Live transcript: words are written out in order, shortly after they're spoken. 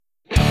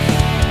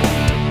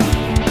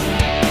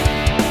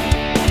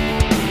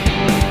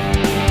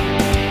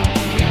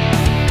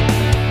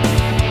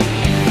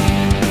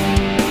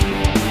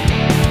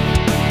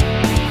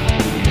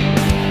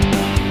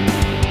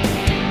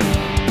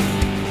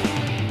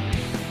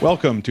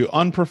Welcome to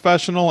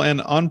Unprofessional and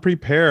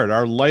Unprepared,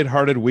 our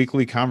lighthearted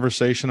weekly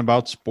conversation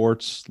about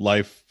sports,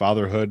 life,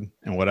 fatherhood,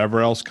 and whatever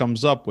else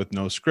comes up with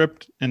no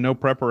script and no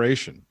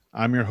preparation.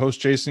 I'm your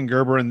host, Jason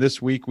Gerber, and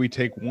this week we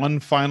take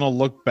one final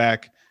look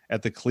back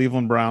at the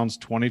Cleveland Browns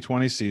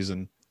 2020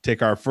 season,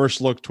 take our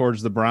first look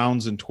towards the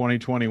Browns in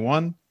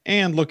 2021,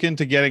 and look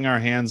into getting our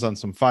hands on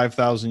some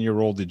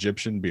 5,000-year-old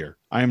Egyptian beer.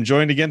 I am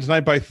joined again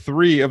tonight by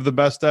three of the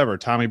best ever.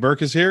 Tommy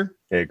Burke is here.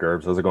 Hey,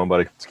 Gerbs. How's it going,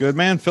 buddy? It's good,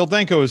 man. Phil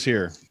Denko is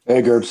here.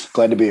 Hey, Gerbs.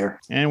 Glad to be here.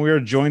 And we are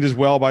joined as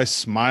well by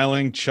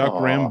smiling Chuck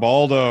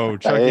Rambaldo.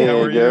 Chucky, hey,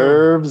 how are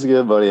Gerbs.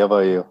 Good, buddy. How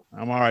about you?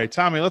 I'm all right.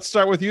 Tommy, let's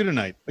start with you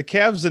tonight. The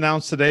Cavs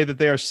announced today that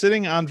they are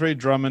sitting Andre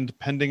Drummond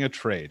pending a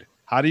trade.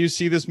 How do you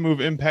see this move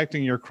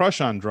impacting your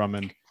crush on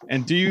Drummond?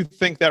 And do you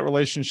think that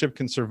relationship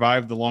can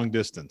survive the long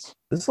distance?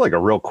 This is like a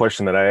real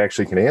question that I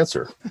actually can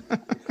answer.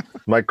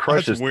 My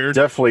crush is weird.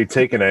 Definitely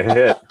taking a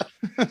hit.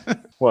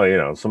 Well, you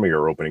know, some of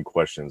your opening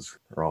questions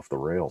are off the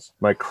rails.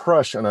 My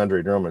crush on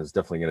Andre Drummond is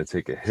definitely going to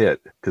take a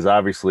hit because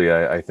obviously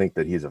I think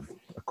that he's a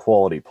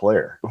quality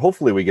player.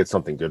 Hopefully we get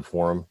something good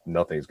for him.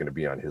 Nothing's going to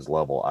be on his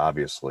level,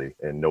 obviously,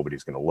 and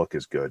nobody's going to look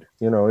as good.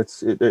 You know,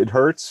 it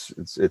hurts.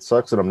 It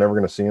sucks that I'm never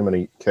going to see him in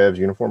a Cavs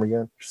uniform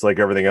again. Just like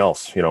everything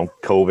else, you know,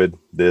 COVID,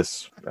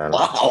 this. I don't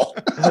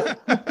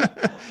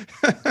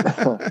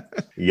know.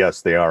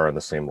 Yes, they are on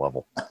the same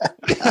level.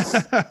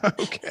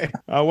 Okay.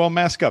 Well,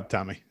 mask up,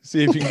 Tommy.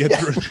 See if you can get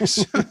through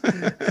this.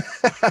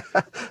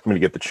 I'm going to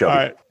get the chubby. All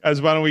right.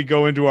 As why don't we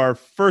go into our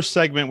first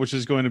segment, which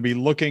is going to be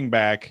looking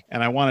back.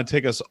 And I want to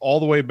take us all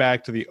the way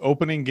back to the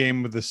opening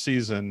game of the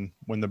season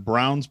when the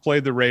Browns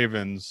played the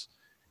Ravens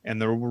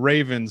and the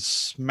Ravens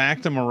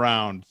smacked them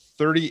around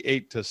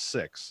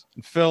 38-6.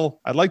 And Phil,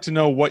 I'd like to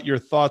know what your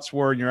thoughts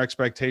were and your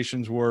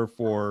expectations were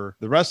for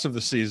the rest of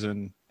the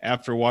season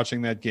after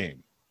watching that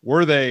game.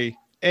 Were they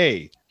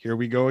A, here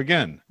we go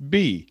again.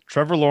 B,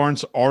 Trevor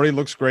Lawrence already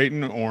looks great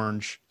in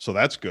orange, so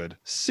that's good.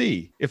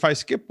 C, if I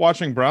skip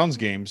watching Browns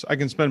games, I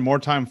can spend more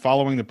time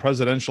following the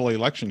presidential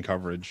election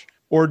coverage.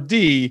 Or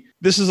D,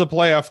 this is a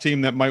playoff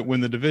team that might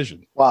win the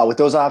division. Wow, with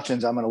those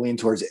options, I'm going to lean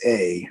towards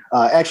A.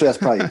 Actually, that's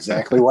probably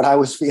exactly what I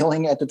was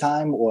feeling at the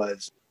time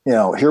was, you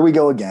know, here we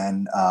go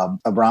again.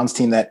 A Browns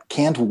team that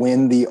can't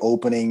win the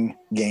opening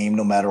game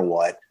no matter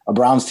what. A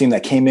Browns team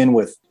that came in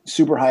with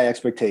super high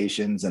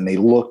expectations and they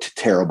looked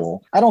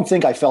terrible. I don't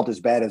think I felt as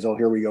bad as, oh,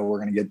 here we go, we're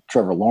going to get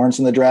Trevor Lawrence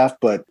in the draft.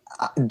 But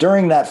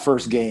during that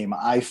first game,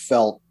 I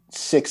felt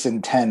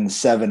 6-10,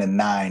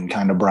 7-9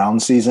 kind of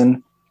Browns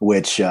season,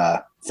 which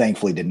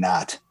thankfully did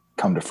not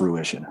come to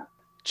fruition.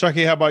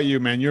 Chucky, how about you,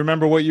 man? You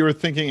remember what you were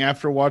thinking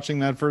after watching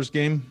that first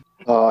game?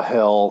 Oh,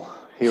 hell.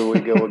 Here we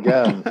go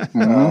again.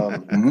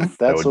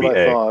 That's what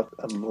I thought.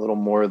 A little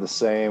more of the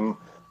same.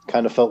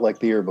 Kind of felt like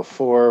the year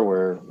before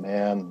where,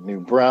 man,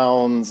 new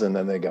Browns, and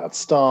then they got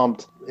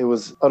stomped. It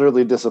was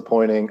utterly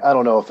disappointing. I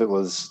don't know if it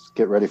was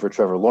get ready for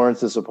Trevor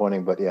Lawrence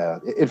disappointing, but yeah,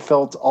 it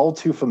felt all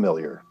too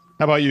familiar.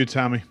 How about you,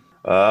 Tommy?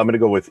 I'm going to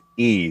go with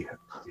E.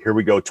 Here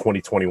we go,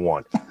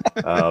 2021.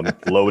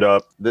 Load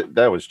up.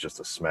 That was just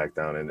a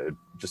smackdown, and it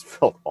just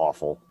felt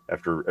awful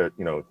after,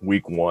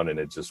 week one, and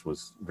it just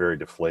was very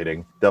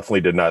deflating.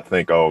 Definitely did not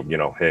think,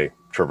 hey,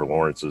 Trevor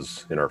Lawrence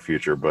is in our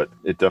future, but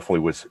it definitely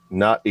was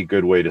not a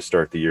good way to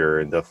start the year,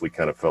 and definitely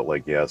kind of felt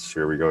like, yes,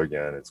 here we go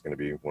again. It's going to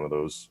be one of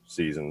those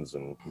seasons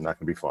and not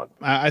going to be fun.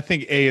 I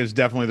think A is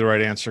definitely the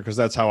right answer because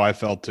that's how I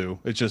felt too.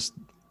 It's just,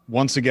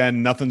 once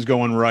again, nothing's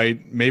going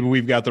right. Maybe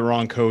we've got the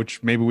wrong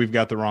coach. Maybe we've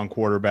got the wrong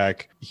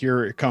quarterback.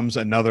 Here it comes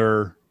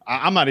another.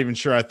 I'm not even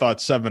sure I thought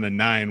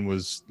 7-9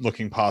 was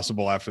looking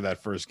possible after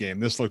that first game.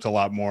 This looked a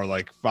lot more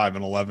like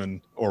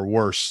 5-11 or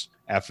worse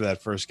after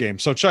that first game.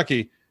 So,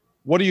 Chucky,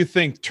 what do you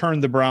think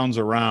turned the Browns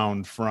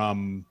around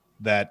from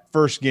that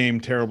first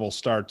game terrible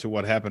start to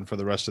what happened for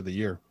the rest of the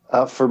year?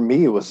 For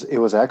me, it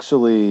was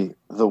actually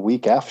the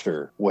week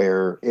after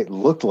where it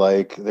looked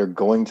like they're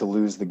going to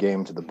lose the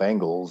game to the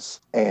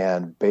Bengals,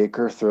 and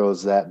Baker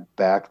throws that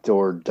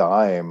backdoor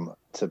dime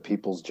to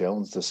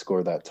Peoples-Jones to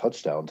score that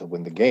touchdown to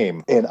win the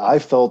game. And I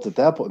felt at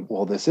that point,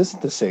 well, this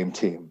isn't the same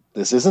team.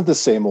 This isn't the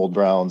same old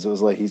Browns. It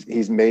was like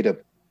he's made a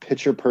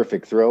picture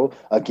perfect throw,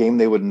 a game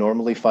they would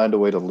normally find a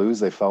way to lose.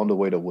 They found a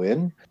way to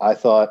win. I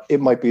thought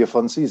it might be a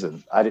fun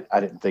season. I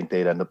didn't think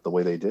they'd end up the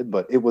way they did,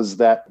 but it was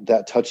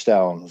that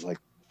touchdown. I was like,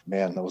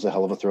 man, that was a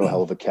hell of a throw,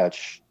 hell of a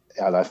catch.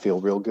 And I feel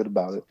real good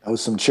about it. That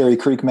was some Cherry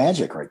Creek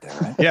magic right there,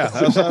 right? Yeah,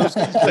 I was going to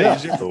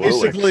say.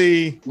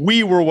 Basically,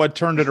 we were what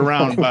turned it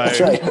around by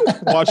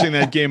watching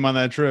that game on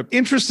that trip.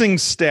 Interesting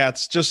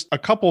stats, just a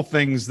couple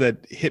things that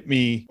hit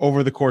me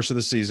over the course of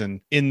the season.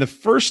 In the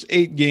first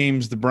 8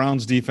 games, the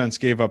Browns defense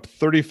gave up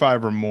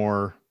 35 or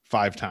more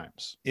 5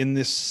 times. In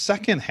the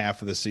second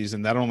half of the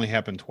season, that only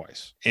happened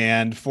twice.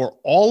 And for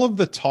all of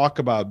the talk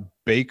about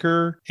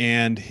Baker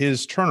and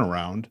his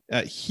turnaround,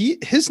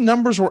 his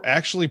numbers were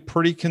actually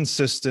pretty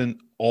consistent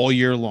all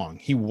year long.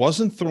 He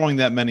wasn't throwing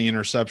that many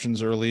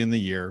interceptions early in the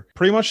year.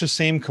 Pretty much the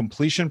same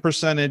completion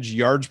percentage,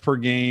 yards per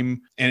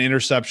game, and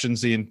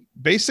interceptions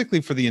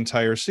basically for the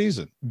entire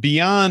season.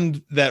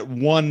 Beyond that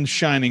one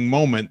shining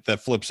moment that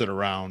flips it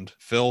around,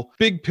 Phil,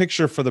 big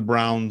picture for the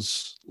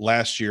Browns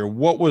last year,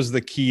 what was the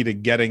key to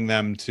getting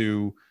them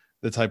to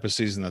the type of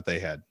season that they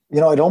had?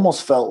 It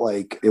almost felt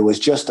like it was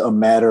just a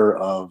matter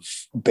of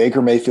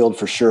Baker Mayfield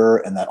for sure,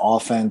 and that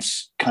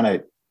offense kind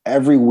of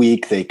every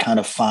week they kind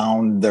of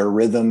found their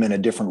rhythm in a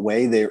different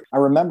way. I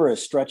remember a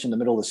stretch in the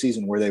middle of the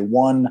season where they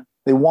won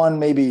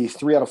maybe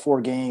 3 out of 4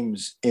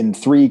 games in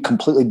 3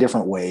 completely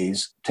different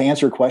ways. To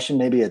answer your question,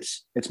 maybe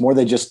it's more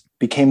they just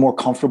became more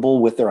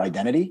comfortable with their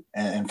identity.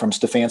 And from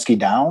Stefanski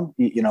down,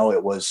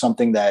 it was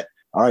something that,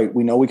 all right,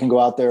 we know we can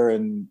go out there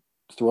and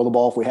throw the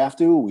ball if we have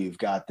to. We've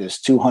got this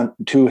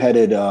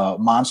two-headed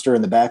monster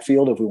in the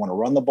backfield if we want to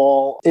run the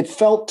ball. It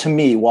felt to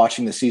me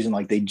watching the season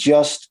like they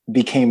just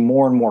became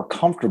more and more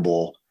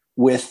comfortable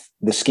with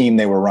the scheme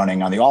they were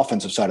running on the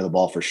offensive side of the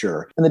ball for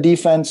sure. And the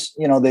defense,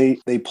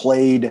 they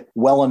played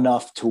well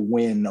enough to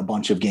win a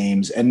bunch of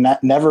games and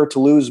never to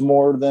lose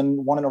more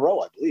than 1 in a row,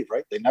 I believe,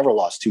 right? They never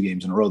lost 2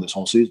 games in a row this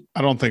whole season.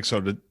 I don't think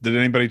so. Did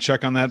anybody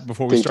check on that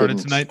before we started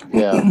tonight?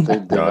 Yeah, they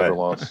never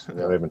lost.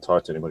 Yeah. I haven't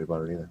talked to anybody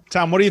about it either.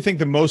 Tom, what do you think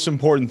the most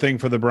important thing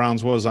for the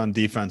Browns was on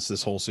defense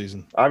this whole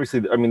season?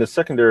 Obviously, I mean, the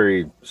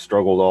secondary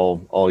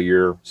struggled all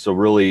year. So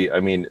really, I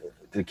mean,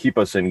 to keep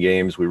us in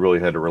games, we really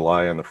had to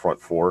rely on the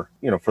front 4.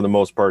 For the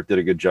most part, did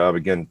a good job.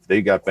 Again,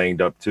 they got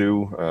banged up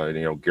too.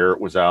 Garrett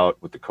was out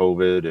with the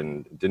COVID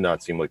and did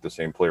not seem like the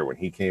same player when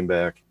he came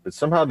back. But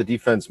somehow the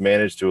defense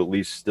managed to at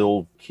least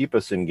still keep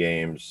us in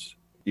games,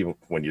 even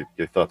when you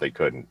thought they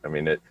couldn't. I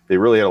mean, they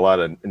really had a lot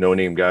of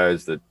no-name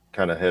guys that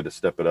kind of had to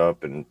step it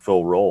up and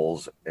fill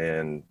roles.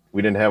 And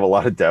we didn't have a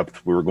lot of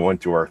depth. We were going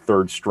to our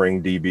 3rd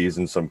string DBs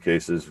in some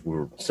cases. We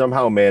were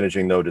somehow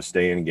managing, though, to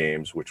stay in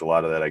games, which a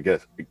lot of that, I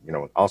guess,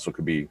 also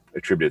could be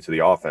attributed to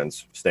the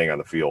offense staying on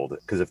the field.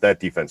 Because if that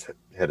defense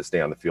had to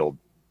stay on the field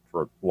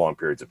for long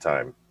periods of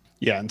time.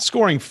 Yeah, and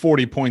scoring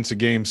 40 points a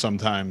game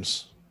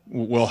sometimes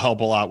will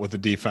help a lot with the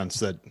defense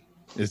that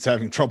is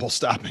having trouble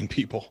stopping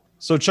people.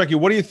 So, Chucky,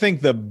 what do you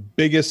think the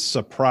biggest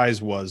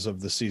surprise was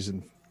of the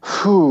season?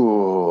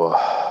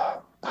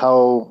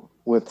 How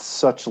with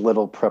such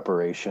little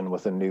preparation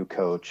with a new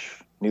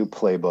coach, new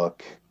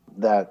playbook,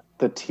 that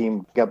the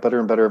team got better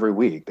and better every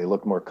week. They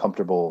looked more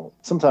comfortable.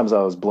 Sometimes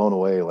I was blown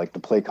away, like the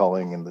play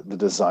calling and the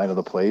design of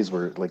the plays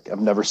were like,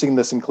 I've never seen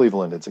this in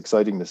Cleveland. It's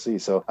exciting to see.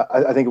 So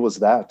I think it was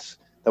that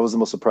was the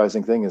most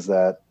surprising thing, is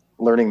that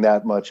learning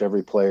that much,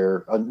 every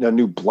player, a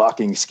new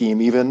blocking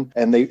scheme even,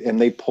 and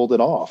they pulled it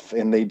off,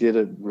 and they did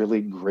a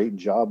really great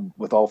job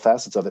with all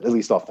facets of it, at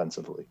least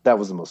offensively. That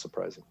was the most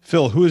surprising.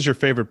 Phil, who is your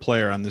favorite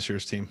player on this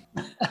year's team?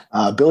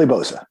 Billy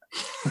Bosa.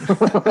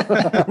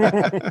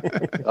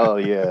 Oh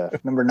yeah,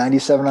 number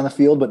 97 on the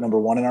field, but number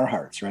 1 in our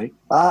hearts, right?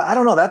 I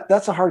don't know.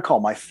 That's a hard call.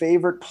 My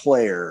favorite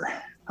player.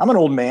 I'm an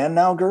old man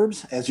now,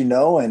 Gerbs, as you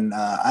know, and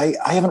I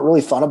haven't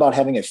really thought about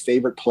having a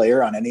favorite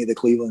player on any of the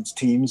Cleveland's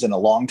teams in a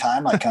long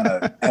time. I kind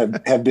of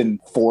have been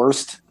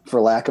forced,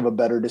 for lack of a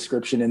better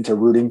description, into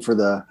rooting for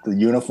the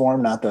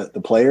uniform, not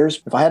the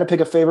players. If I had to pick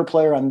a favorite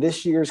player on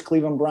this year's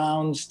Cleveland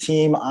Browns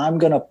team, I'm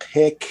going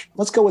to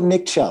let's go with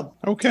Nick Chubb.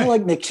 Okay. I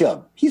like Nick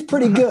Chubb. He's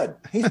pretty good.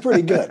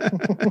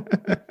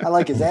 I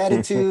like his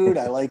attitude.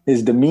 I like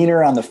his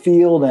demeanor on the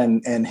field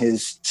and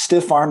his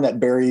stiff arm that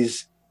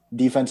buries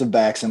defensive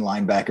backs and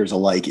linebackers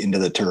alike into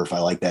the turf. I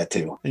like that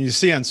too. And you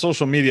see on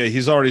social media,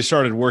 he's already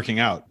started working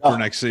out for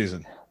next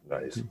season.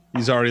 Nice.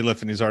 He's already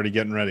lifting. He's alady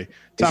getting ready.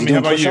 Tommy, how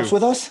about you?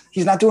 With us?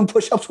 He's not doing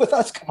push-ups with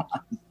us? Come on.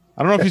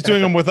 I don't know if he's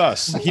doing them with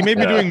us. He may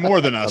be doing more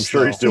than us. I'm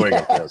sure he's doing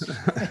it. Yes.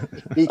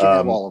 He can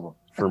have all of them.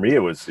 For me, it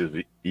was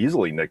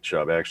easily Nick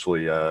Chubb.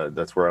 Actually,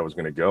 that's where I was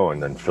going to go,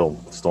 and then Phil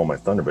stole my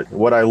thunder. But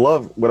what I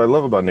love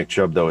about Nick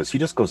Chubb, though, is he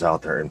just goes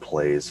out there and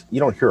plays. You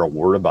don't hear a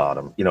word about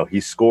him. He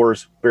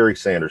scores Barry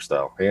Sanders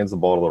style, hands the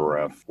ball to the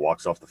ref,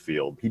 walks off the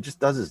field. He just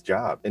does his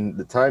job. And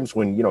the times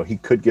when he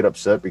could get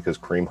upset because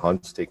Kareem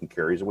Hunt's taking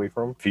carries away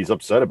from him, if he's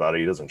upset about it,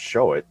 he doesn't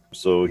show it.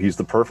 So he's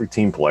the perfect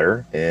team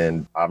player,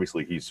 and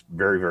obviously he's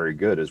very, very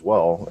good as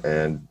well.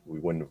 And we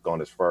wouldn't have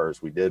gone as far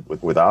as we did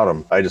without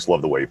him. I just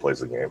love the way he plays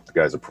the game. The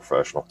guy's a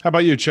professional. How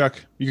about you, Chuck?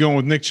 You going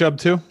with Nick Chubb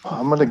too?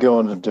 I'm going to go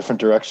in a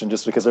different direction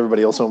just because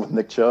everybody else went with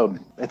Nick Chubb.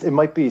 It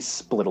might be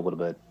split a little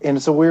bit, and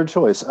it's a weird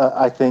choice.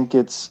 I think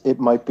it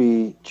might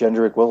be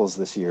Jedrick Wills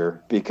this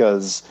year,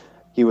 because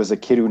he was a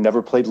kid who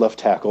never played left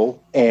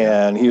tackle,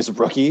 and he was a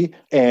rookie,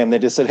 and they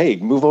just said, hey,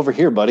 move over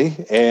here, buddy,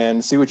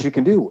 and see what you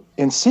can do.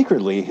 And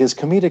secretly, his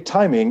comedic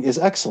timing is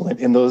excellent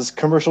in those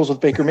commercials with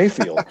Baker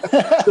Mayfield.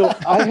 So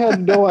I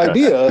had no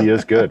idea he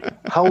is good.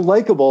 How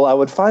likable I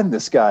would find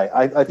this guy.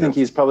 I think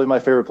he's probably my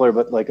favorite player,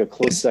 but like a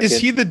close second. Is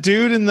he the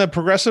dude in the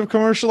Progressive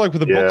commercial, like with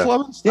the book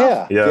club and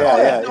stuff? Yeah. I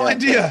had no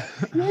idea.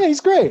 Yeah, he's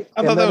great.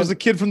 I thought that was the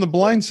kid from The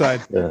Blind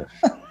Side. Yeah.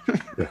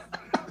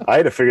 I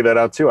had to figure that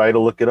out too. I had to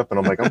look it up, and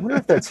I'm like, I wonder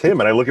if that's him.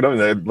 And I look it up,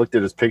 and I looked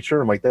at his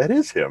picture. I'm like, that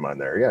is him on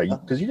there. Yeah,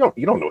 because you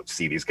don't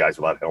see these guys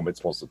without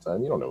helmets most of the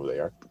time. You don't know who they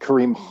are.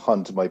 Kareem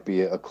Hunt might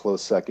be a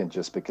close second,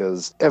 just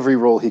because every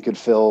role he could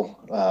fill,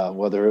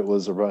 whether it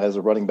was as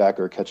a running back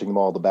or catching the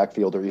ball in the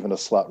backfield or even a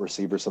slot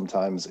receiver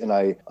sometimes. And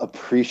I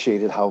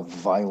appreciated how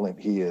violent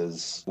he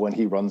is when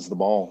he runs the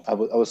ball. I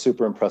was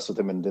super impressed with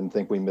him and didn't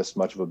think we missed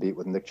much of a beat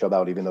with Nick Chubb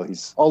out, even though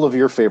he's all of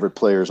your favorite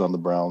players on the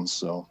Browns.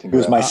 So he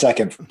was my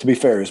second. To be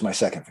fair, he was my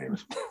second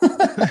favorite.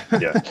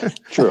 Yeah,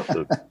 true.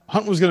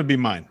 Hunt was going to be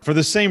mine for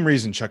the same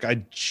reason, Chuck.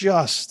 I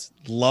just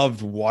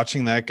loved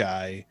watching that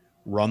guy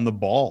run the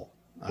ball.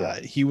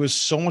 He was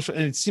so much, and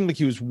it seemed like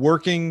he was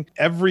working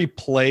every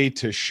play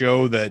to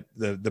show that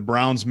the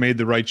Browns made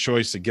the right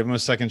choice to give him a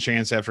second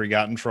chance after he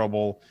got in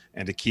trouble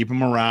and to keep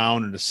him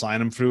around and to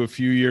sign him through a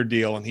few-year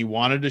deal. And he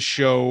wanted to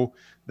show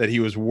that he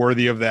was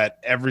worthy of that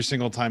every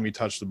single time he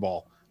touched the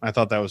ball. I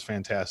thought that was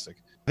fantastic.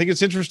 I think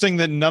it's interesting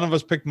that none of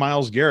us picked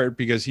Myles Garrett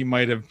because he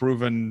might have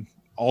proven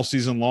all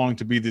season long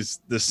to be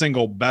the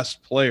single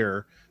best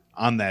player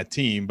on that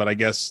team. But I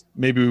guess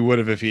maybe we would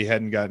have if he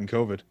hadn't gotten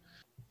COVID.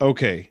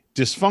 Okay.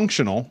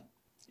 Dysfunctional,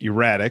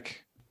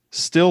 erratic,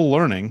 still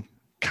learning,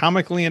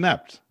 comically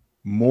inept.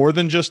 More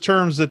than just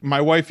terms that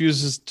my wife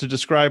uses to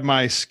describe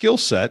my skill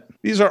set.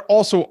 These are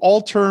also all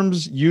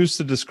terms used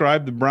to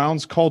describe the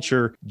Browns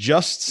culture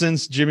just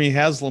since Jimmy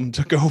Haslam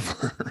took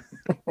over.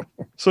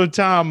 So,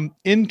 Tom,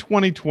 in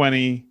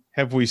 2020,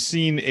 have we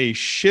seen a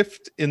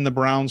shift in the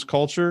Browns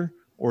culture,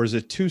 or is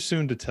it too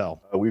soon to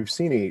tell? We've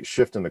seen a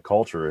shift in the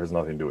culture. It has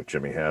nothing to do with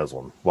Jimmy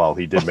Haslam. While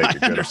he did make a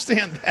good, I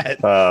understand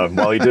that.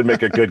 While he did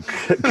make a good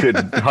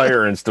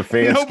hire in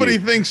Stefanski, Nobody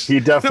thinks he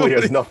definitely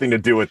has nothing to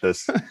do with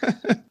this.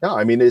 No,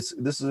 I mean this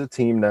is a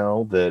team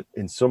now that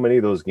in so many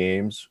of those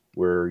games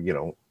where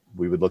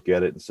we would look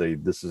at it and say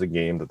this is a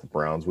game that the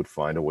Browns would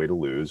find a way to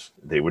lose.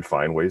 They would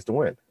find ways to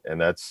win, and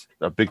that's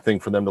a big thing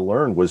for them to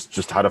learn was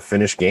just how to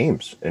finish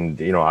games. And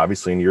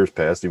obviously in years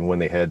past, even when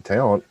they had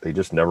talent, they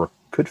just never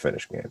could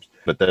finish games.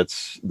 But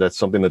that's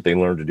something that they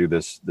learned to do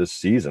this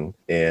season,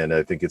 and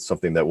I think it's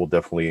something that will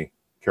definitely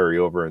carry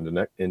over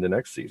into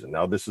next season.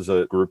 Now, this is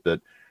a group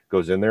that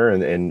goes in there,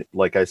 and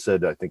like I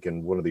said, I think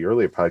in one of the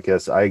earlier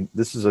podcasts,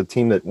 this is a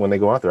team that when they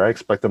go out there, I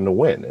expect them to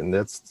win, and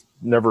that's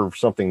never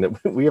something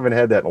that we haven't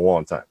had that in a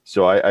long time.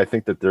 So I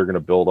think that they're going to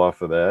build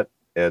off of that,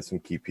 add some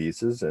key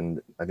pieces,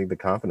 and I think the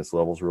confidence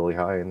level is really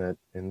high in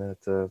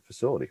that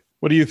facility.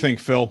 What do you think,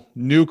 Phil?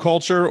 New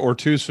culture or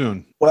too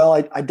soon? Well,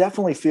 I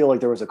definitely feel like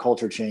there was a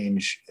culture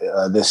change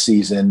this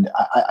season.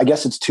 I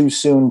guess it's too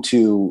soon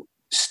to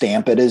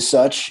stamp it as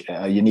such.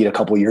 You need a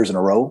couple years in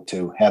a row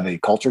to have a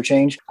culture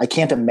change. I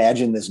can't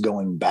imagine this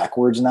going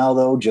backwards now,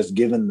 though, just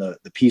given the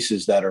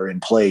pieces that are in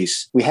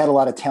place. We had a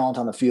lot of talent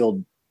on the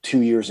field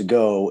 2 years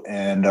ago,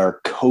 and our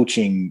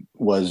coaching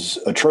was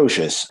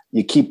atrocious.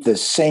 You keep the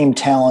same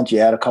talent, you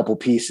add a couple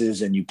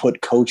pieces, and you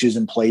put coaches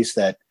in place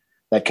that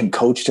can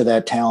coach to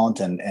that talent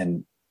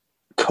and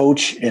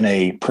coach in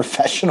a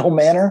professional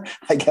manner,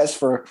 I guess,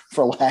 for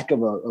lack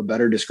of a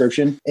better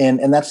description.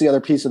 And that's the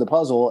other piece of the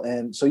puzzle.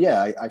 And so,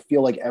 yeah, I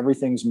feel like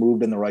everything's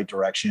moved in the right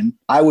direction.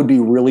 I would be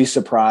really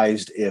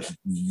surprised if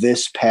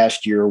this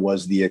past year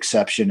was the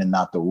exception and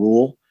not the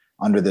rule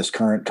under this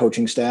current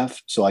coaching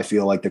staff. So I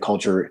feel like the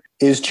culture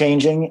is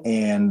changing,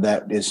 and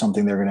that is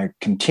something they're going to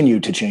continue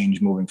to change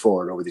moving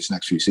forward over these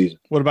next few seasons.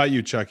 What about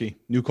you, Chucky?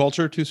 New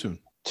culture, too soon?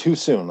 Too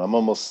soon. I'm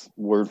almost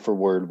word for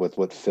word with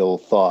what Phil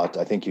thought.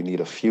 I think you need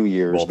a few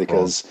years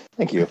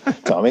thank you,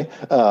 Tommy.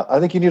 I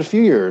think you need a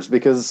few years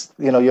because,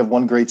 you have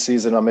one great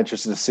season. I'm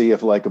interested to see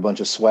if like a bunch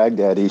of swag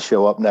daddies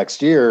show up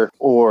next year,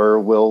 or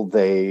will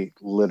they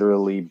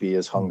literally be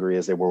as hungry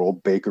as they were? Will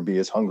Baker be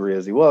as hungry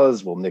as he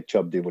was? Will Nick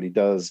Chubb do what he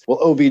does? Will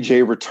OBJ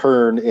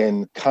return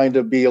and kind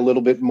of be a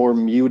little bit more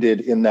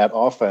muted in that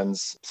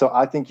offense? So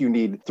I think you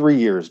need 3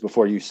 years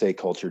before you say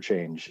culture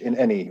change in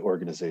any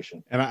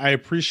organization. And I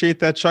appreciate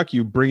that, Chuck,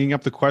 you bringing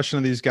up the question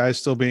of these guys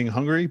still being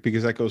hungry,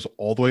 because that goes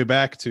all the way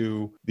back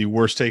to the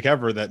worst take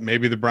ever, that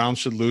maybe the Browns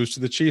should lose to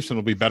the Chiefs and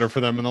it'll be better for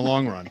them in the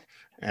long run.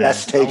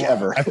 Best take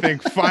ever. I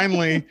think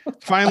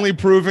finally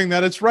proving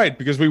that it's right,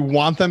 because we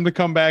want them to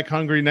come back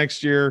hungry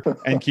next year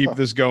and keep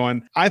this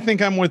going. I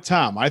think I'm with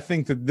Tom. I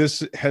think that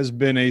this has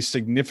been a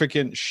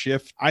significant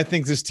shift. I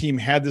think this team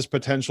had this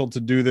potential to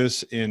do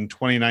this in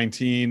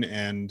 2019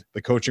 and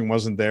the coaching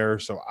wasn't there.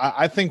 So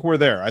I think we're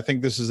there. I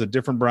think this is a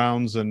different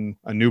Browns and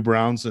a new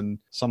Browns and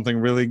something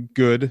really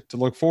good to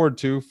look forward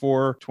to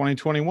for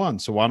 2021.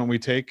 So why don't we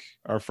take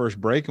our first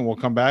break and we'll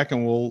come back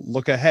and we'll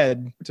look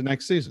ahead to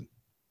next season.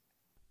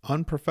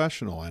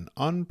 Unprofessional and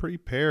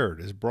Unprepared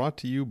is brought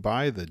to you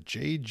by the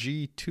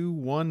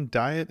JG21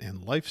 Diet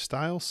and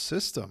Lifestyle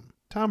System.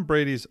 Tom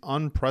Brady's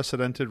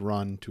unprecedented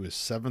run to his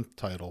 7th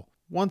title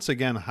once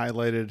again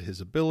highlighted his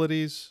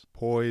abilities,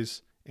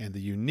 poise, and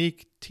the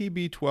unique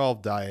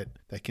TB12 diet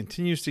that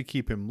continues to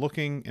keep him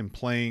looking and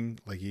playing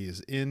like he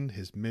is in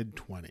his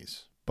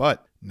mid-20s.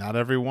 But not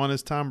everyone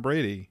is Tom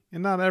Brady,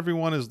 and not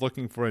everyone is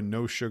looking for a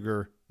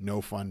no-sugar,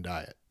 no-fun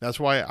diet. That's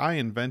why I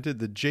invented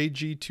the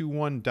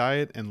JG21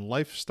 diet and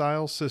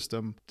lifestyle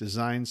system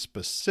designed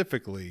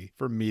specifically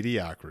for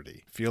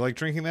mediocrity. Feel like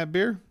drinking that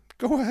beer?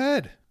 Go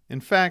ahead. In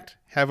fact,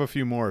 have a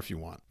few more if you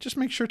want. Just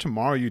make sure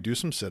tomorrow you do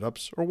some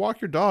sit-ups or walk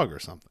your dog or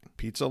something.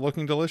 Pizza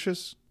looking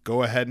delicious?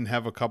 Go ahead and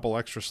have a couple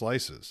extra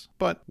slices.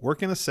 But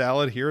work in a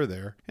salad here or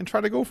there and try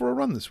to go for a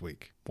run this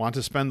week. Want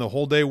to spend the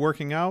whole day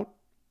working out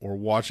or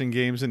watching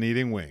games and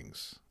eating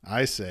wings?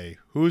 I say,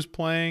 who's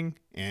playing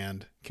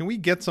and can we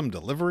get some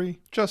delivery?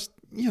 Just,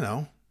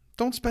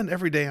 don't spend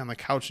every day on the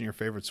couch in your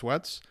favorite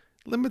sweats.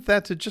 Limit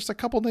that to just a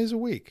couple days a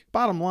week.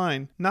 Bottom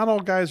line, not all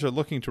guys are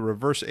looking to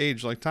reverse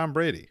age like Tom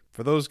Brady.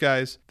 For those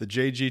guys, the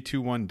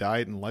JG21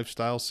 diet and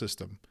lifestyle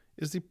system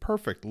is the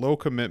perfect low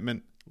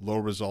commitment, low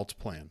results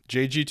plan.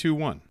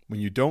 JG21, when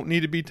you don't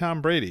need to be Tom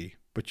Brady,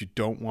 but you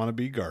don't want to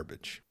be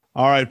garbage.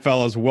 All right,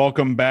 fellas,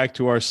 welcome back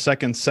to our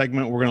second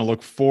segment. We're going to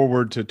look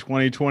forward to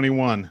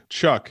 2021.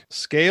 Chuck,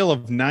 scale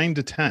of 9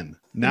 to 10.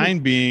 9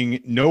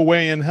 being no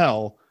way in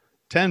hell.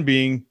 10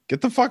 being get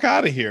the fuck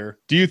out of here.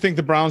 Do you think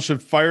the Browns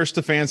should fire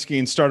Stefanski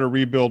and start a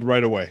rebuild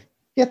right away?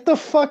 Get the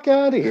fuck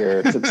out of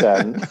here. It's a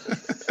 10.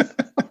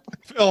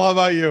 Phil, how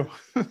about you?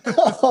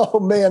 Oh,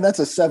 man, that's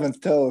a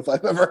seventh toe if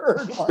I've ever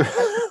heard one.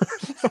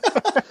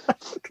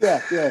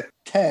 Yeah.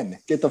 10.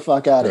 Get the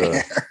fuck out of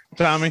here.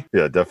 Tommy?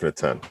 Yeah, definite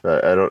 10.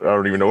 I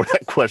don't even know where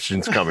that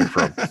question's coming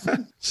from.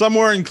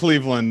 Somewhere in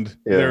Cleveland,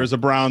 there's a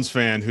Browns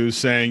fan who's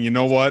saying, you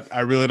know what?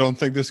 I really don't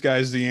think this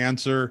guy's the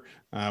answer.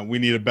 We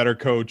need a better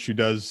coach who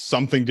does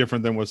something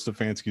different than what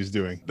Stefanski's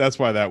doing. That's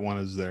why that one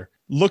is there.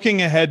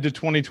 Looking ahead to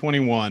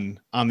 2021,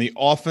 on the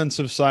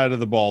offensive side of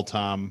the ball,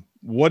 Tom,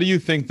 what do you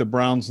think the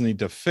Browns need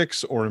to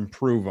fix or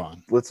improve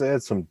on? Let's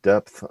add some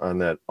depth on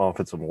that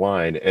offensive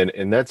line.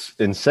 And that's,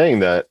 in saying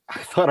that, I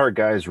thought our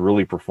guys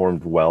really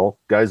performed well.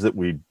 Guys that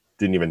we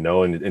didn't even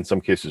know. And in some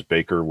cases,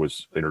 Baker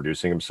was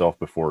introducing himself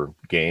before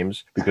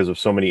games because of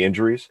so many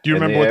injuries. Do you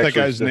remember what that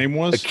guy's name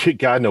was?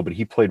 God, no, but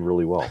he played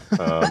really well.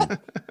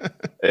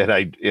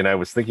 And I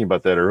was thinking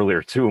about that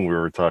earlier too when we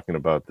were talking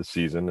about the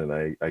season, and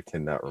I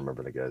cannot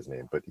remember the guy's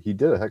name, but he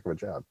did a heck of a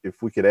job.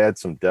 If we could add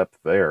some depth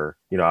there,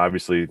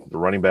 obviously the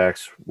running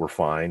backs were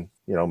fine.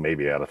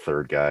 Maybe add a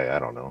third guy. I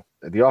don't know.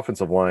 The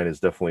offensive line is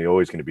definitely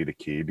always going to be the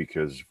key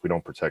because if we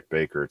don't protect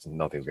Baker,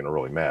 nothing's going to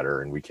really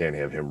matter, and we can't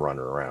have him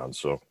running around.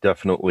 So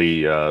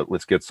definitely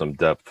let's get some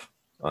depth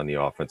on the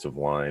offensive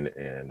line,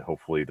 and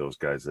hopefully those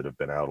guys that have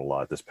been out a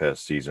lot this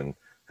past season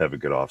have a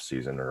good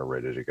offseason and are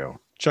ready to go.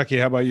 Chucky,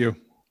 how about you?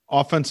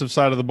 Offensive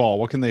side of the ball,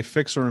 what can they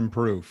fix or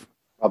improve?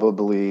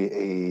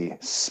 Probably a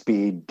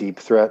speed deep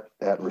threat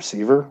at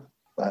receiver.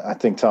 I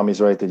think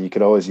Tommy's right that you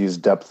could always use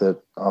depth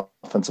at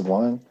offensive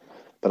line,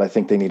 but I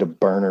think they need a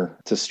burner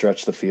to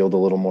stretch the field a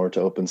little more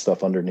to open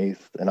stuff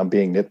underneath. And I'm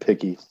being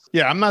nitpicky.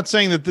 Yeah, I'm not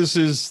saying that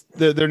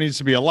there needs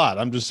to be a lot.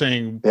 I'm just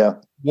saying,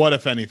 what,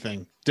 if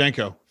anything?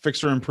 Danko,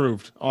 fixed or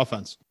improved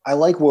offense? I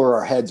like where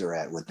our heads are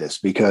at with this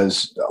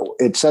because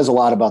it says a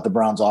lot about the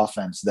Browns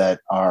offense that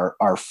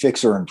our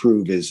fix or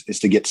improve is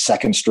to get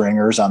second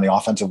stringers on the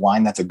offensive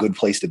line. That's a good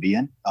place to be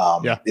in.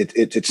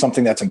 It's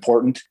something that's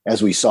important,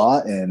 as we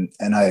saw.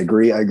 And I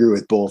agree. I agree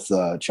with both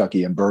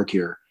Chucky and Burke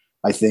here.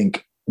 I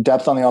think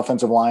depth on the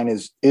offensive line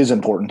is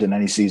important in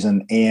any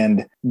season,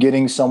 and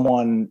getting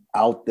someone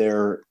out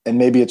there, and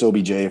maybe it's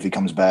OBJ if he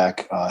comes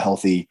back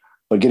healthy,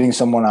 but getting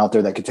someone out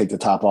there that could take the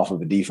top off of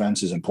the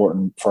defense is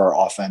important for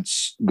our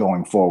offense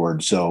going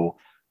forward. So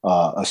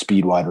a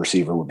speed wide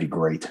receiver would be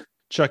great.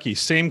 Chucky,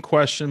 same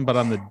question, but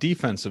on the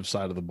defensive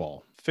side of the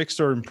ball, fixed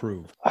or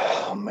improved?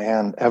 Oh,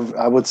 man,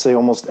 I would say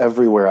almost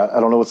everywhere. I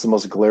don't know what's the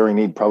most glaring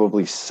need,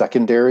 probably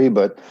secondary,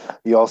 but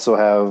you also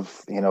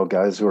have,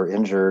 guys who are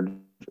injured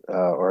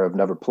or have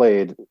never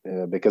played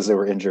because they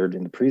were injured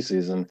in the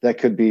preseason. That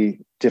could be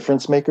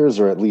difference makers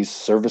or at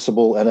least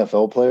serviceable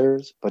NFL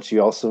players, but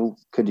you also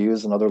could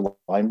use another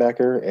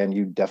linebacker, and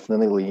you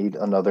definitely need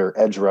another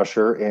edge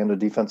rusher and a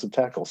defensive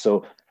tackle.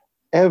 So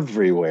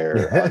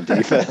everywhere on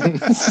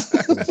defense.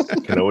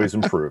 Can always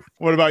improve.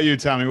 What about you,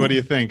 Tommy? What do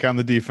you think on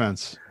the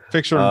defense?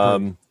 Fix or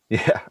improve?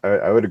 Yeah,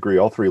 I would agree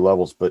all three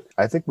levels, but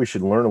I think we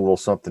should learn a little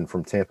something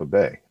from Tampa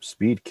Bay.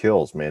 Speed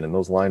kills, man, and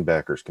those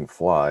linebackers can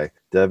fly.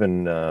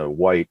 Devin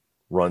White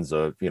runs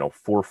a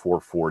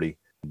 4.4 40.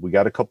 We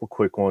got a couple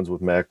quick ones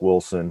with Mac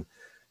Wilson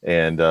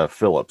and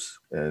Phillips,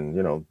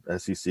 and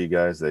SEC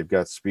guys, they've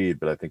got speed,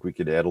 but I think we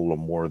could add a little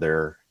more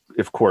there.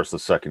 Of course, the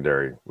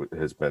secondary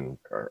has been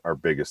our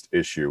biggest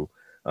issue,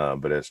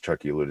 but as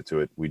Chucky alluded to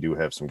it, we do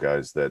have some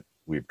guys that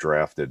we've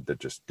drafted that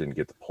just didn't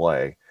get to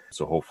play.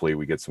 So hopefully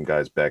we get some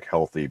guys back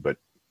healthy, but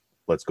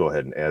let's go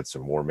ahead and add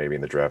some more maybe in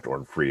the draft or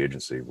in free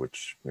agency,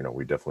 which,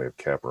 we definitely have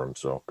cap room.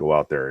 So go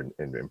out there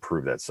and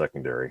improve that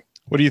secondary.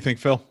 What do you think,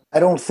 Phil? I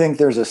don't think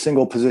there's a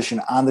single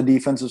position on the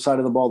defensive side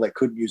of the ball that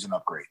could use an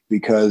upgrade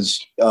because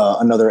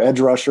another edge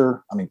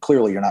rusher, I mean,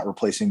 clearly you're not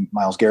replacing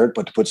Myles Garrett,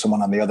 but to put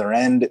someone on the other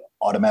end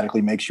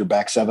automatically makes your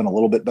back seven a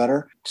little bit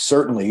better.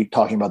 Certainly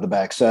talking about the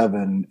back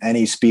seven,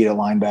 any speed at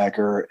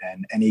linebacker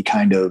and any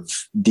kind of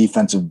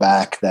defensive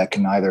back that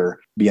can either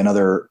be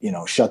another,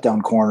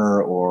 shutdown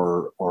corner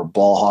or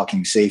ball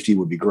hawking safety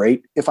would be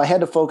great. If I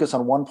had to focus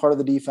on one part of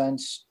the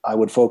defense, I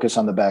would focus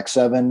on the back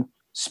seven.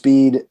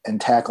 Speed and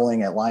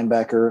tackling at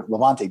linebacker.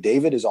 Levante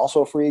David is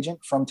also a free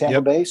agent from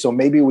Tampa Bay. So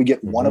maybe we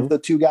get one of the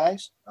two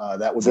guys.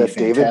 That would be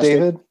fantastic.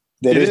 David?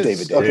 That is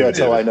David David. Okay, that's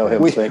how I know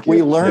him.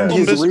 We learned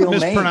his real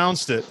name.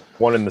 Mispronounced it.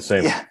 One in the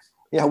same.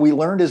 Yeah, we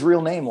learned his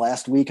real name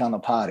last week on the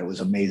pod. It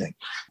was amazing.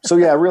 So,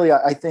 yeah, really,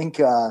 I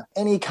think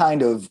any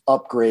kind of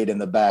upgrade in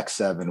the back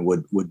seven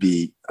would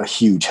be a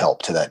huge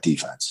help to that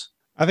defense.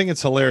 I think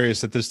it's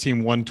hilarious that this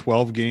team won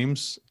 12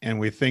 games and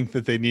we think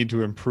that they need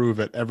to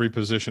improve at every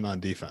position on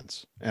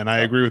defense. And I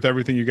agree with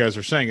everything you guys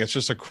are saying. It's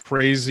just a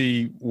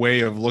crazy way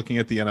of looking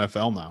at the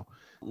NFL now.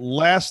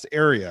 Last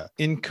area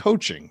in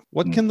coaching,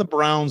 what can the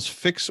Browns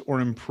fix or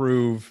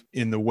improve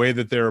in the way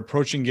that they're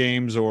approaching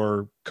games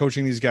or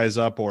coaching these guys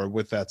up or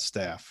with that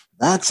staff?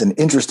 That's an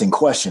interesting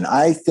question.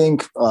 I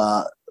think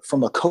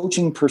from a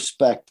coaching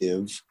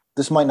perspective,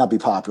 this might not be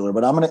popular,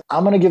 but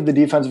I'm gonna give the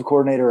defensive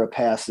coordinator a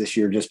pass this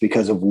year just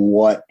because of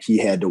what he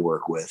had to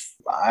work with.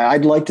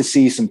 I'd like to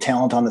see some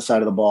talent on the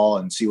side of the ball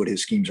and see what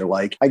his schemes are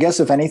like. I guess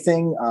if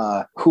anything,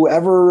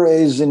 whoever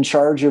is in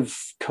charge of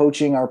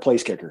coaching our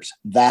place kickers,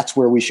 that's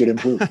where we should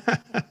improve.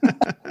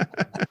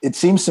 It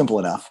seems simple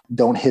enough.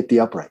 Don't hit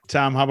the upright.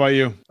 Tom, how about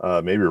you?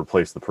 Maybe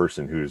replace the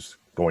person who's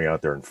going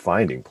out there and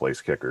finding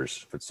place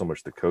kickers. If it's so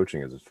much the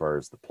coaching as far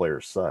as the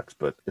player sucks.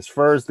 But as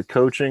far as the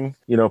coaching,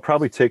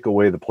 probably take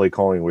away the play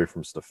calling away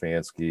from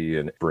Stefanski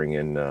and bring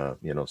in,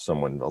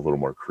 someone a little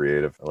more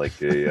creative. Like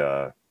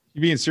a.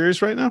 You being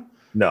serious right now?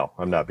 No,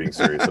 I'm not being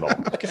serious at all.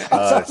 Okay.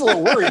 I was a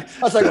little worried.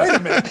 I was like, wait a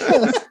minute.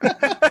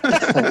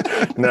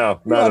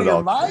 No, not at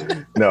all.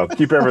 Mind? No,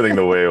 keep everything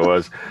the way it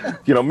was.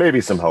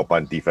 Maybe some help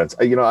on defense.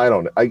 I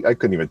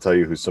couldn't even tell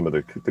you who some of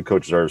the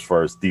coaches are as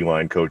far as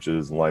D-line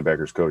coaches and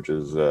linebackers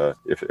coaches.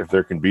 If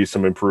there can be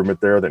some improvement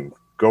there, then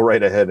go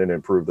right ahead and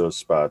improve those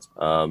spots.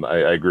 I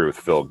agree with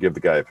Phil. Give the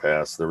guy a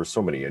pass. There were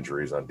so many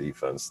injuries on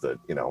defense that,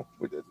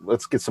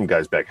 let's get some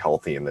guys back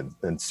healthy and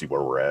then see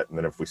where we're at. And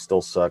then if we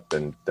still suck,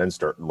 then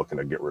start looking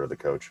to get rid of the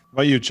coach.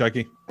 What about you,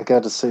 Chucky? I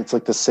got to say, it's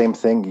like the same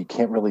thing. You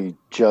can't really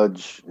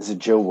judge. Is it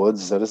Joe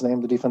Woods? Is that his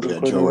name, the defensive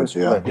coordinator? Joe Woods,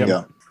 yeah.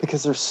 Yeah.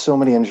 Because there's so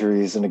many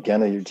injuries. And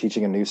again, you're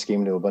teaching a new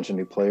scheme to a bunch of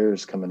new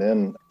players coming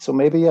in. So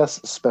maybe,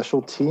 yes,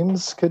 special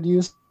teams could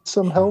use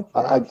some help.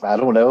 I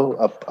don't know.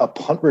 A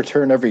punt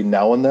return every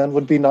now and then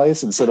would be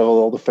nice instead of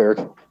all the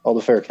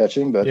fair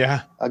catching. But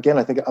yeah, again,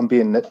 I think I'm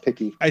being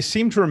nitpicky. I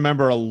seem to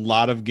remember a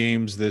lot of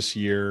games this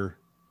year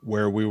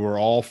where we were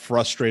all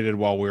frustrated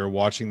while we were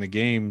watching the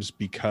games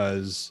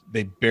because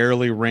they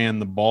barely ran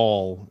the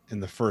ball in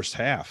the first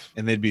half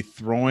and they'd be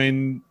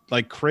throwing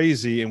like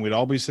crazy. And we'd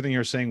all be sitting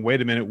here saying,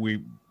 wait a minute,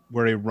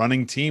 we're a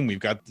running team. We've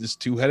got this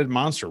two-headed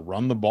monster,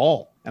 run the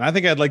ball. And I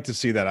think I'd like to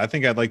see that. I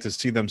think I'd like to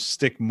see them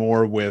stick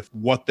more with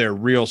what their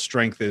real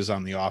strength is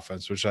on the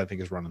offense, which I think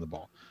is running the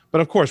ball. But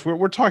of course,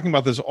 we're talking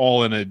about this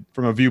all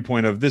from a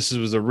viewpoint of this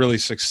was a really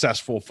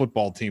successful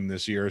football team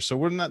this year.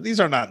 So these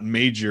are not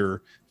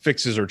major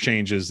fixes or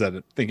changes that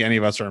I think any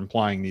of us are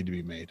implying need to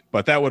be made.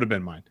 But that would have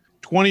been mine.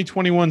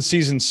 2021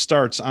 season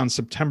starts on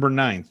September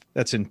 9th.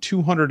 That's in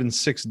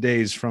 206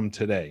 days from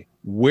today.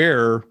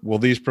 Where will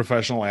these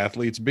professional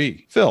athletes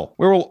be? Phil,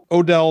 where will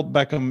Odell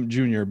Beckham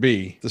Jr.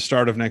 be the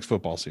start of next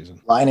football season?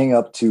 Lining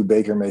up to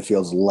Baker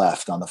Mayfield's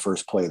left on the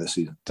first play of the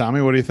season.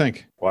 Tommy, what do you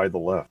think? Why the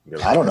left?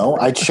 I don't know.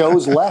 I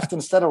chose left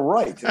instead of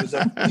right. It was a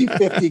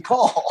 50-50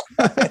 call.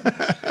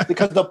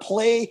 Because the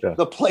play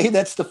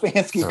that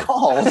Stefanski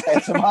called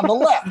has him on the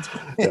left.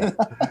 Yeah.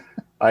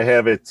 I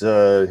have it.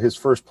 His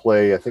first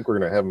play, I think we're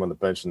going to have him on the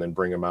bench and then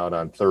bring him out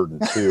on 3rd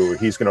and 2.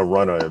 He's going to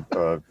run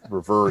a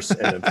reverse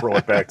and then throw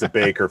it back to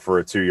Baker for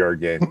a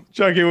 2-yard gain.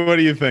 Chucky, what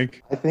do you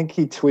think? I think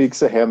he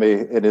tweaks a hammy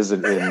and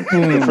isn't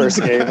in the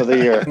first game of the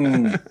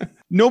year.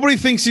 Nobody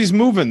thinks he's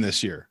moving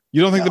this year.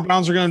 You don't think the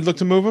Browns are going to look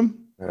to move him?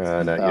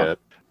 Not yet.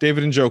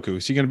 David Njoku,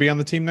 is he going to be on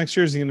the team next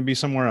year? Or is he going to be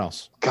somewhere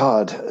else?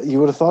 God, you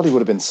would have thought he would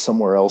have been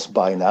somewhere else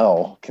by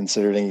now,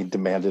 considering he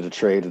demanded a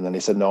trade. And then he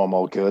said, no, I'm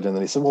all good. And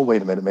then he said, well,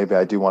 wait a minute, maybe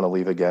I do want to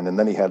leave again. And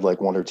then he had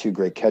like 1 or 2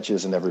 great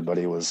catches and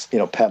everybody was,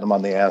 patting him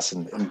on the ass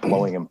and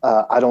blowing him.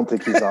 I don't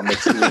think he's on the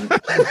team.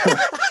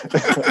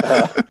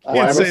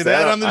 Can't say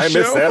that on the show.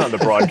 I missed that on the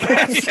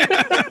broadcast.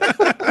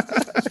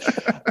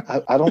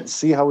 I don't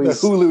see how he's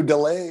the Hulu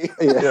delay.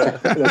 Yeah,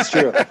 that's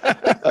true.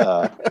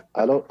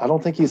 I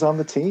don't think he's on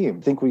the team.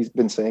 I think we've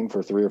been saying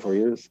for 3 or 4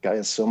 years, guy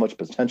has so much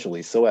potential.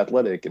 He's so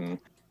athletic, and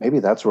maybe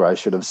that's where I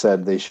should have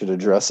said they should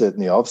address it in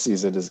the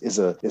offseason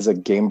is a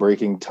game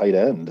breaking tight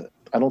end.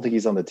 I don't think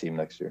he's on the team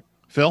next year.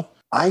 Phil?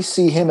 I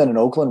see him in an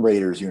Oakland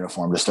Raiders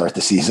uniform to start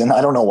the season. I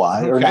don't know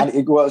why, or not.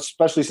 Well,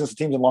 especially since the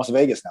team's in Las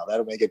Vegas now. That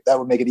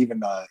would make it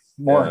even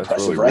more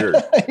impressive, really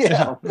right?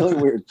 Yeah, really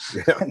weird.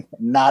 Yeah.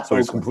 Not so Oakland,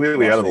 he's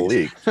completely Las out of the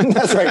Vegas. league.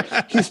 That's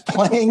right. He's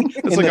playing It's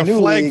in like the a new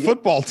flag league.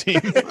 football team.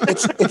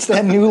 It's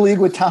that new league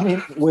with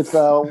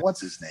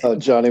what's his name?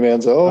 Johnny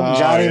Manziel.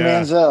 Johnny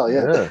yeah. Manziel.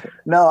 Yeah. Yeah.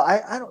 No,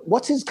 I don't.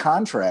 What's his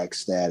contract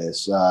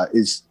status?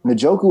 Is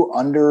Njoku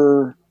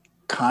under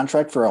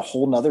contract for a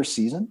whole nother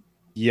season?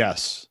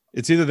 Yes.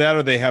 It's either that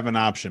or they have an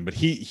option, but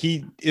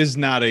he is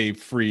not a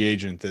free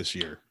agent this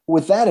year.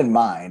 With that in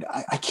mind,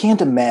 I can't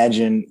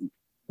imagine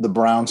the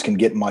Browns can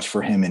get much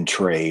for him in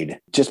trade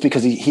just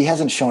because he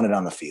hasn't shown it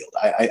on the field.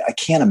 I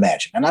can't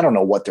imagine. And I don't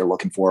know what they're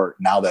looking for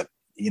now that,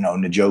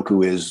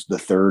 Njoku is the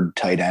third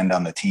tight end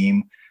on the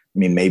team. I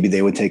mean, maybe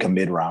they would take a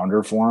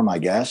mid-rounder for him, I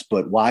guess,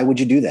 but why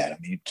would you do that? I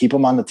mean, keep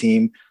him on the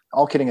team.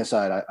 All kidding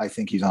aside, I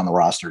think he's on the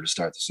roster to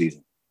start the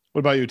season. What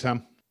about you,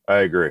 Tom?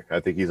 I agree. I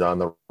think he's on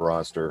the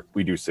roster.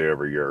 We do say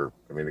every year,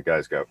 I mean, the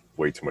guy's got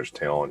way too much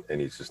talent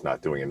and he's just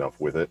not doing enough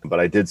with it. But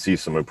I did see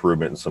some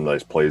improvement and some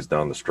nice plays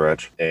down the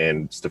stretch.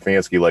 And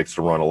Stefanski likes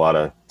to run a lot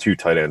of 2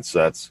 tight end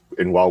sets.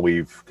 And while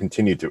we've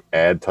continued to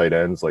add tight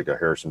ends like a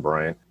Harrison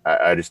Bryant,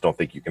 I just don't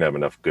think you can have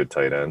enough good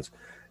tight ends.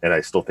 And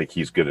I still think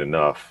he's good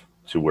enough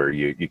to where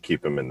you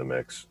keep him in the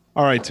mix.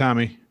 All right,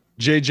 Tommy.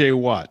 J.J.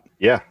 Watt.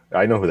 Yeah,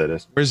 I know who that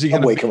is. Where's he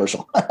going to Subway be?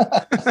 commercial.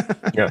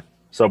 Yeah,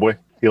 Subway.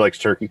 He likes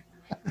turkey.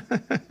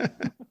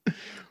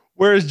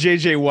 Where is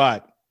J.J.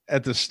 Watt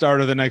at the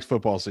start of the next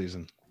football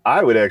season?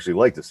 I would actually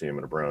like to see him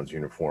in a Browns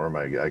uniform.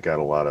 I got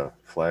a lot of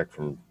flack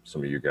from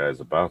some of you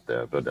guys about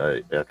that, but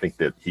I think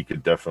that he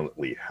could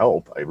definitely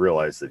help. I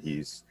realize that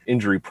he's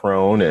injury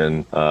prone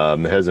and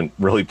hasn't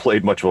really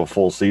played much of a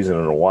full season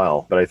in a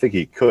while, but I think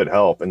he could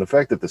help. And the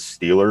fact that the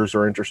Steelers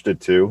are interested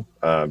too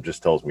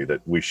just tells me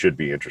that we should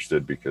be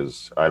interested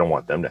because I don't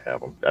want them to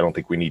have him. I don't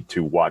think we need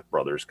 2 Watt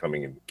brothers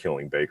coming and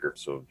killing Baker.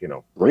 So,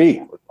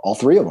 All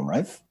three of them,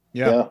 right?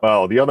 Yeah.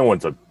 Well, the other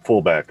one's a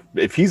fullback.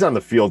 If he's on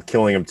the field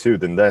killing him too,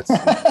 then that's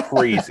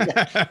crazy.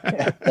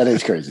 That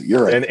is crazy.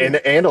 You're right.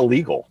 And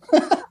illegal.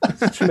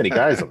 There's too many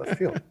guys on the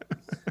field.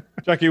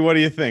 Chucky, what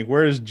do you think?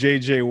 Where is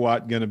J.J.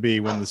 Watt going to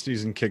be when the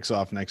season kicks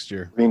off next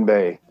year? Green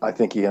Bay. I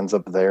think he ends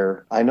up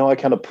there. I know I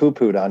kind of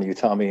poo-pooed on you,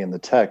 Tommy, in the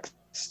text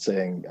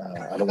saying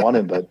I don't want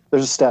him, but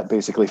there's a stat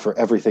basically for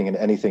everything and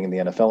anything in the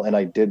NFL. And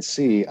I did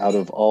see out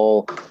of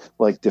all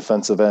like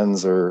defensive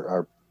ends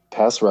or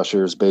pass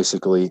rushers,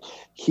 basically,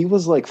 he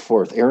was like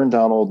 4th. Aaron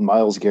Donald,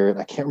 Myles Garrett,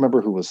 I can't remember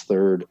who was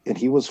 3rd, and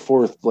he was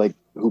 4th, like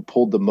who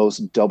pulled the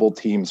most double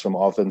teams from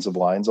offensive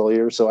lines all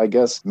year. So I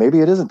guess maybe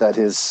it isn't that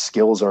his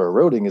skills are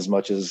eroding as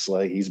much as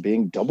like he's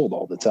being doubled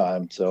all the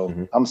time. So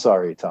I'm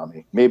sorry,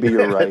 Tommy. Maybe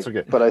you're right,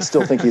 okay. But I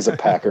still think he's a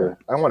Packer.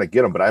 I want to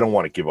get him, but I don't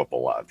want to give up a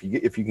lot.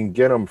 If you can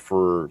get him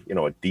for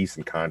a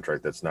decent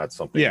contract, that's not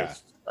something. Yeah.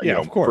 That's,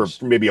 of course.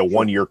 For maybe a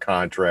 1-year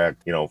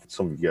contract,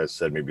 some of you guys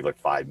said maybe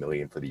like $5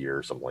 million for the year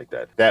or something like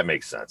that. That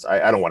makes sense.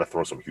 I don't want to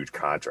throw some huge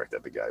contract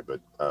at the guy, but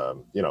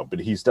but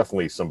he's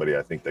definitely somebody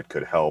I think that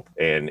could help.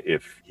 And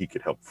if he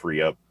could help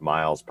free up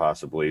Miles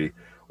possibly,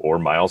 or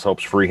Miles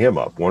helps free him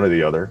up, one or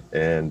the other,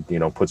 and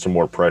put some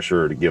more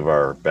pressure to give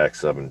our back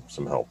seven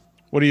some help.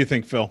 What do you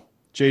think, Phil?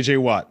 J.J.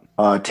 Watt.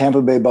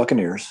 Tampa Bay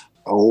Buccaneers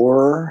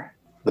or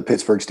the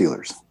Pittsburgh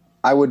Steelers.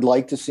 I would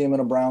like to see him in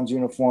a Browns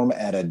uniform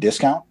at a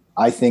discount.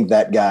 I think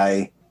that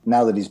guy,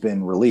 now that he's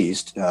been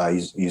released,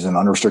 he's an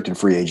unrestricted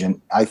free agent.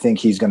 I think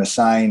he's going to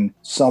sign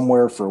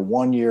somewhere for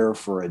 1 year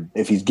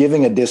if he's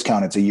giving a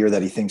discount, it's a year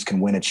that he thinks can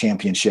win a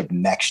championship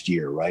next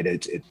year,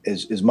 right?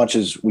 As much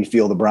as we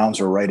feel the Browns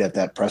are right at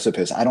that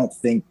precipice,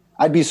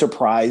 I'd be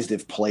surprised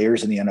if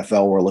players in the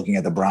NFL were looking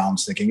at the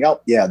Browns thinking,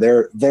 oh, yeah,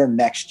 they're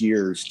next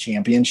year's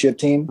championship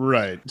team.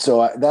 Right.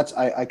 So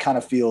I kind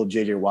of feel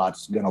J.J.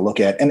 Watt's going to look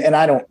at, and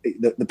I don't,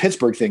 the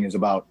Pittsburgh thing is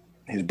about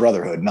his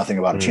brotherhood, nothing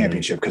about a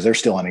championship because they're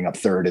still ending up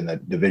 3rd in the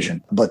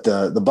division. But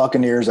the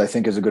Buccaneers, I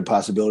think, is a good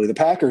possibility. The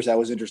Packers, that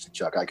was interesting,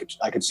 Chuck.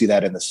 I could see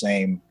that in the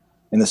same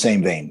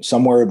vein,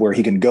 somewhere where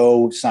he can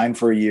go sign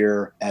for a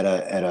year at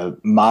a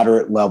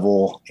moderate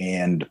level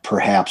and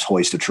perhaps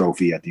hoist a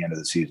trophy at the end of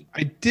the season.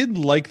 I did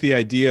like the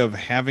idea of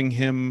having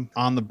him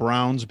on the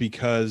Browns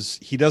because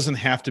he doesn't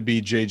have to be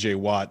J.J.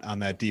 Watt on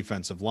that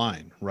defensive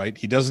line, right?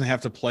 He doesn't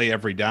have to play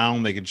every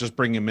down. They could just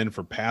bring him in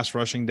for pass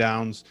rushing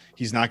downs.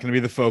 He's not going to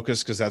be the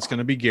focus because that's going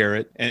to be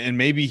Garrett. And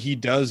maybe he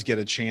does get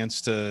a chance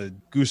to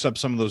goose up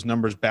some of those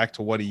numbers back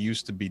to what he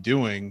used to be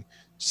doing,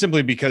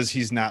 simply because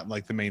he's not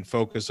like the main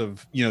focus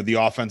of, the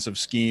offensive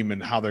scheme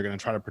and how they're going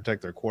to try to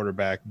protect their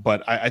quarterback.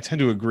 But I tend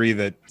to agree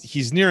that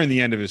he's nearing the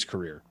end of his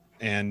career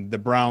and the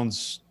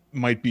Browns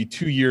might be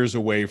 2 years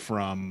away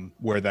from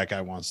where that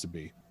guy wants to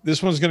be.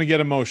 This one's going to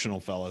get emotional,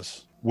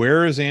 fellas.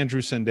 Where is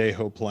Andrew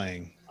Sendejo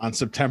playing on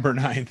September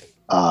 9th?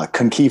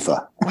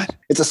 Conquifa. What?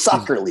 It's a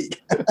soccer league.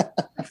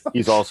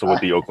 He's also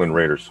with the Oakland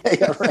Raiders.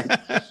 Yeah,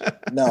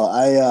 right. No,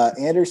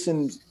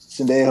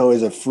 Sendejo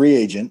is a free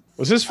agent.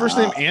 Was his first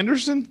name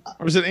Anderson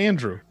or was it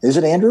Andrew? Is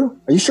it Andrew?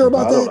 Are you sure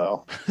about that? I don't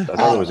know. I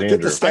thought it was Get the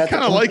Andrew. stat I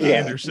kind of to- like yeah.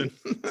 Anderson.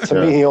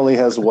 To me, he only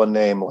has one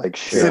name, like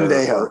Cher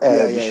Sendejo. or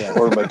Edge Yeah.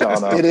 or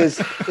Madonna. It is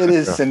Yeah.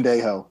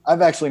 Sendejo.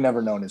 I've actually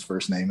never known his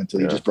first name until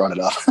you Yeah. just brought it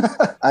up.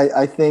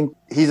 I think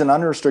he's an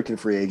unrestricted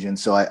free agent,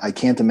 so I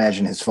can't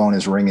imagine his phone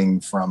is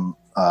ringing from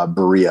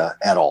Berea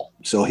at all.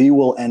 So he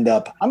will end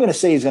up, I'm going to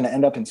say he's going to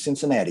end up in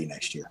Cincinnati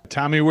next year.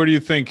 Tommy, where do you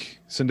think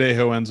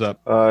Sendejo ends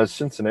up?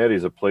 Cincinnati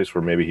is a place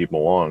where maybe he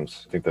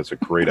belongs. I think that's a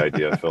great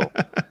idea, Phil.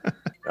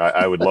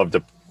 I would love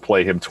to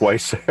play him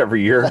twice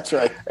every year That's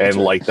right. and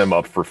light them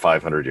up for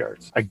 500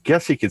 yards. I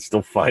guess he could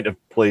still find a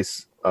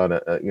place on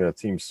a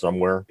team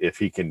somewhere if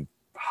he can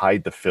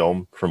hide the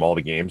film from all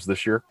the games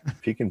this year.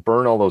 If he can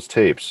burn all those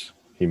tapes,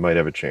 he might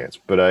have a chance.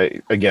 But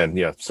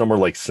somewhere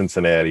like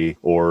Cincinnati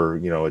or,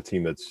 a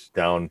team that's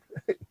down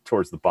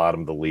towards the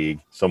bottom of the league,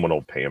 someone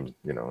will pay him,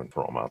 and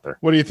throw him out there.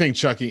 What do you think,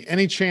 Chucky?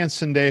 Any chance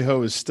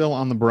Sendejo is still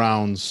on the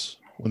Browns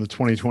when the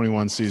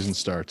 2021 season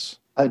starts?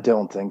 I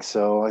don't think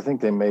so. I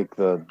think they make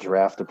the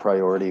draft a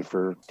priority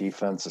for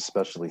defense,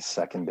 especially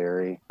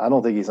secondary. I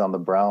don't think he's on the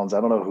Browns. I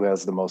don't know who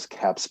has the most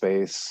cap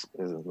space.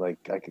 Is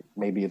it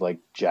maybe like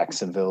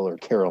Jacksonville or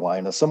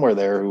Carolina, somewhere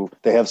there who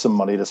they have some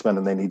money to spend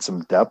and they need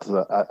some depth.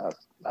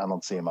 I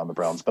don't see him on the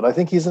Browns, but I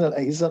think he's on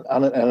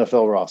an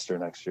NFL roster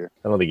next year.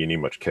 I don't think you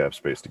need much cap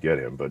space to get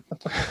him, but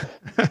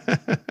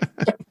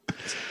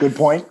Good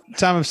point.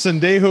 Tom, if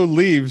Sendejo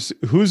leaves,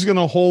 who's going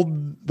to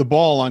hold the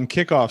ball on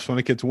kickoffs when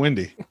it gets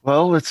windy?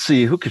 well, let's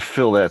see who could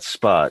fill that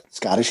spot.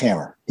 Scottish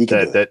Hammer. He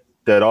can do it.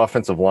 That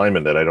offensive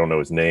lineman that I don't know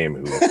his name,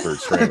 who was third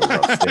string, was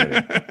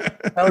outstanding.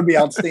 That would be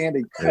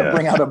outstanding. Yeah.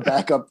 Bring out a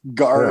backup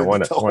guard Yeah, why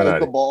not? to Why hold not?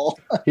 the ball.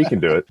 He can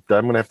do it.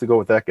 I'm going to have to go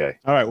with that guy.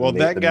 All right, well, The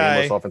that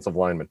guy, nameless offensive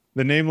lineman.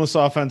 the nameless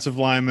offensive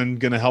lineman,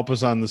 going to help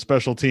us on the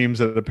special teams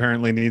that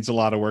apparently needs a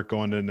lot of work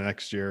going into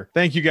next year.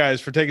 Thank you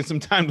guys for taking some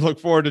time to look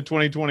forward to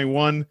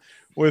 2021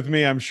 with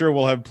me. I'm sure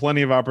we'll have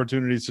plenty of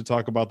opportunities to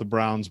talk about the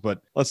Browns,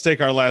 but let's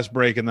take our last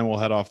break and then we'll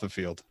head off the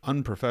field.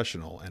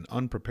 Unprofessional and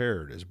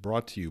Unprepared is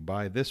brought to you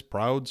by this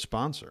proud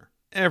sponsor.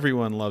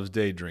 Everyone loves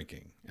day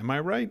drinking. Am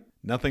I right?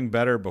 Nothing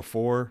better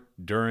before,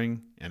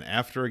 during, and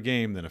after a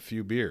game than a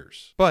few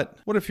beers. But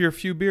what if your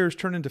few beers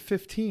turn into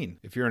 15?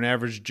 If you're an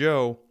average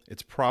Joe,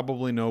 it's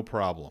probably no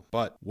problem.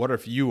 But what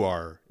if you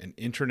are an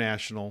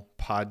international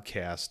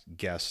podcast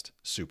guest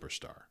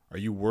superstar? Are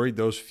you worried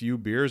those few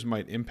beers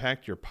might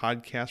impact your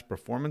podcast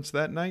performance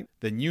that night?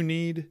 Then you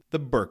need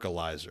the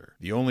Berkelizer,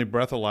 the only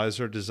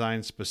breathalyzer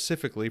designed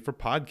specifically for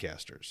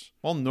podcasters.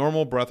 While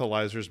normal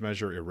breathalyzers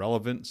measure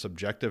irrelevant,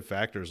 subjective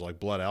factors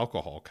like blood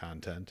alcohol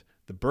content,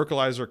 the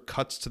Berkelizer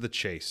cuts to the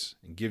chase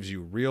and gives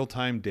you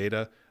real-time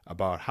data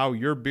about how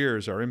your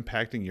beers are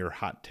impacting your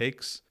hot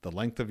takes, the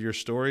length of your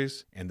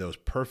stories, and those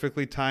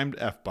perfectly timed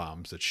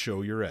F-bombs that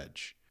show your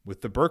edge.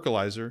 With the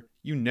Berkelizer,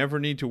 you never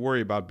need to worry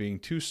about being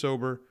too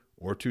sober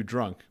or too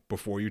drunk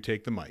before you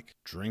take the mic.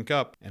 Drink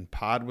up and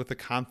pod with the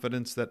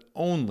confidence that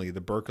only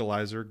the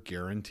Berkelizer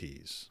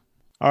guarantees.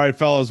 All right,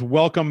 fellas,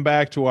 welcome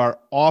back to our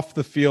Off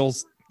the Field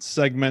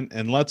segment,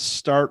 and let's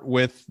start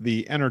with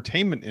the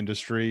entertainment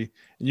industry.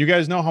 And you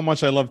guys know how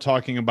much I love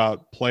talking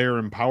about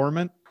player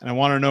empowerment, and I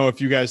want to know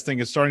if you guys think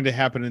it's starting to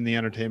happen in the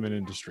entertainment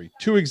industry.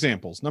 2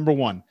 examples. Number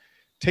 1,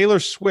 Taylor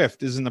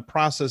Swift is in the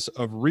process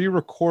of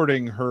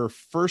re-recording her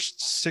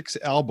first 6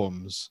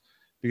 albums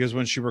because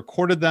when she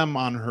recorded them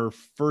on her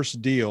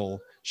first deal,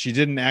 she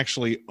didn't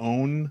actually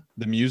own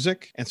the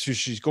music. And so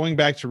she's going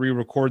back to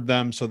re-record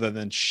them so that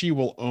then she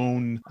will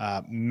own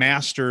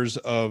masters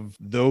of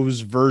those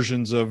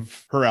versions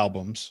of her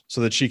albums so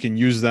that she can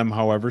use them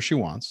however she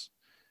wants.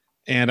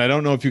 And I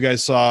don't know if you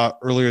guys saw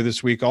earlier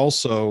this week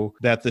also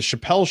that the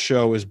Chappelle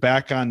Show is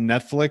back on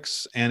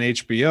Netflix and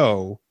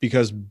HBO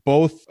because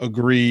both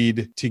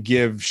agreed to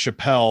give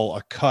Chappelle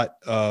a cut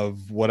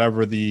of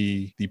whatever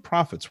the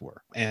profits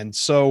were. And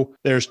so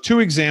there's 2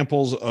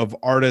 examples of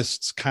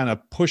artists kind of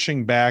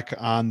pushing back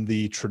on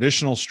the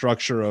traditional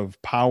structure of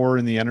power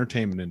in the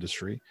entertainment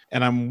industry.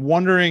 And I'm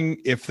wondering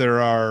if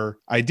there are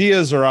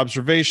ideas or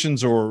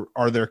observations or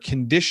are there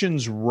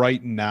conditions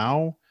right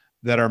now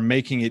that are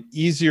making it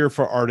easier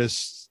for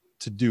artists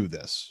to do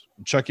this?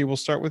 Chucky, we'll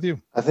start with you.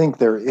 I think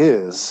there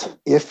is,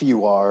 if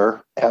you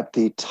are at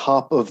the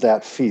top of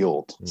that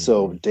field. Mm-hmm.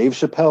 So Dave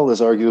Chappelle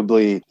is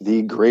arguably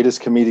the greatest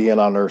comedian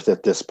on earth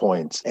at this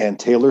point. And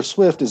Taylor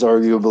Swift is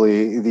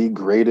arguably the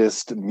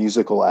greatest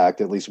musical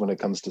act, at least when it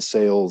comes to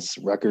sales,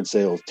 record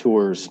sales,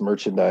 tours,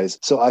 merchandise.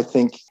 So I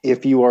think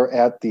if you are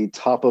at the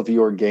top of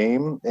your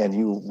game and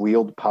you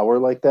wield power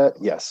like that,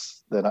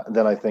 yes,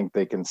 then I think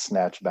they can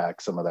snatch back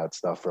some of that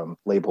stuff from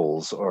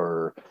labels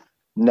or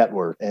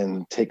network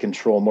and take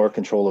more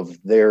control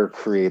of their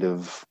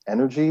creative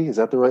energy. Is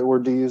that the right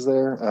word to use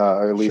there?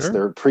 Or at least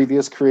their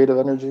previous creative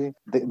energy.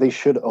 They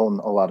should own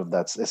a lot of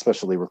that,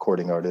 especially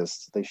recording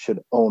artists. They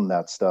should own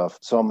that stuff.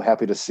 So I'm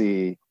happy to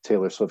see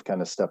Taylor Swift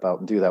kind of step out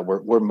and do that,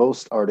 where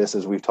most artists,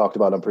 as we've talked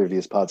about on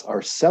previous pods,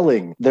 are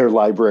selling their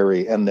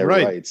library and their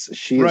rights.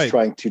 She is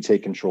trying to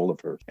take control of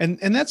her. And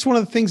that's one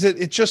of the things that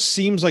it just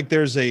seems like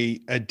there's a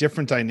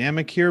different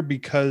dynamic here,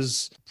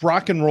 because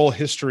rock and roll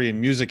history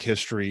and music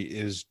history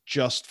is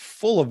just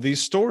full of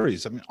these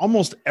stories. I mean,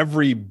 almost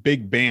every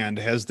big band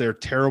has their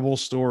terrible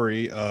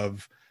story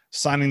of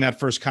signing that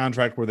first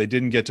contract where they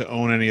didn't get to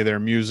own any of their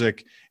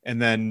music,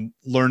 and then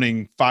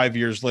learning 5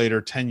 years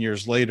later, 10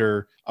 years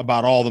later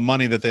about all the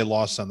money that they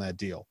lost on that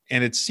deal.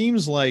 And it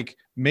seems like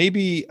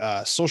maybe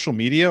social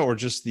media or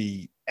just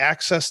the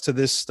access to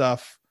this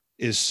stuff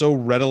is so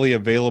readily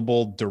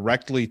available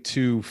directly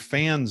to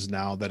fans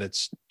now that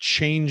it's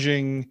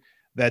changing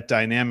that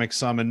dynamic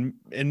some,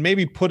 and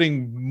maybe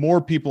putting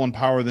more people in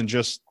power than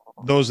just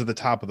those at the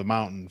top of the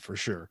mountain, for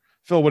sure.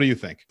 Phil, what do you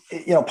think?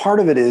 Part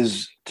of it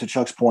is, to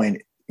Chuck's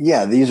point,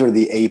 yeah, these are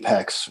the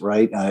apex,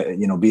 right?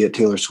 Be it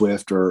Taylor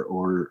Swift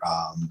or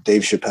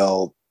Dave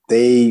Chappelle,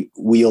 they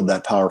wield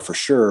that power for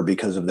sure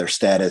because of their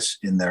status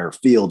in their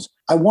fields.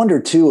 I wonder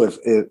too,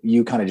 if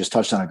you kind of just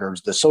touched on it,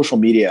 Gerbs, the social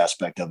media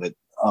aspect of it.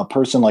 A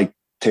person like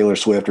Taylor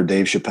Swift or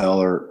Dave Chappelle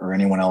or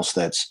anyone else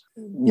that's,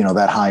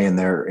 that high in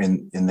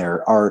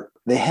their art,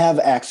 they have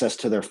access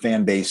to their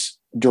fan base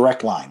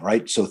direct line,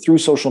 right? So through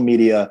social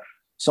media,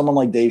 someone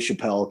like Dave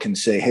Chappelle can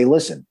say, hey,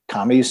 listen,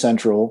 Comedy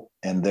Central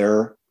and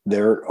their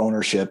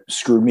ownership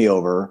screwed me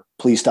over.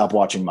 Please stop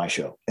watching my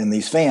show. And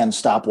these fans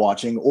stop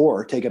watching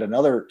or take it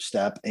another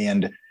step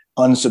and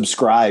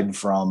unsubscribe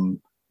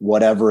from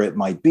whatever it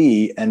might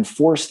be and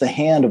force the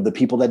hand of the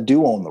people that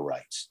do own the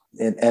rights.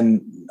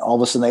 And all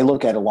of a sudden they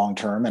look at it long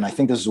term. And I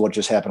think this is what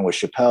just happened with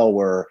Chappelle,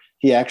 where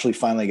he actually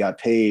finally got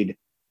paid.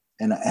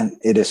 And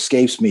it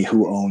escapes me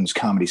who owns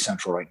Comedy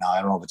Central right now.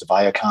 I don't know if it's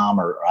Viacom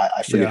or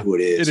I forget who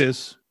it is. It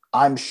is.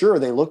 I'm sure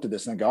they looked at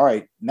this and go, all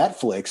right,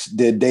 Netflix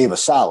did Dave a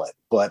solid,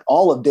 but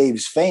all of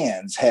Dave's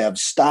fans have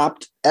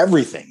stopped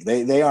everything.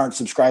 They aren't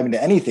subscribing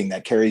to anything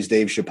that carries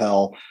Dave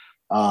Chappelle.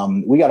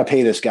 We got to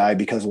pay this guy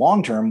because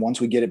long-term, once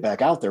we get it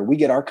back out there, we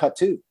get our cut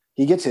too.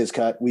 He gets his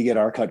cut. We get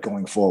our cut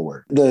going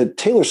forward. The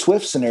Taylor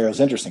Swift scenario is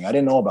interesting. I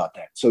didn't know about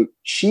that. So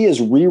she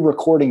is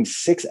re-recording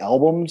 6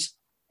 albums,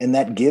 and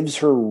that gives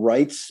her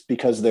rights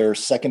because they're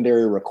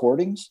secondary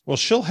recordings. Well,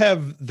 she'll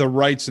have the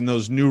rights in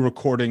those new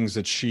recordings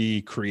that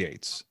she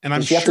creates. And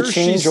I'm sure she have to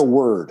change a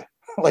word,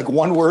 like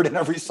one word in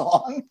every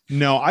song.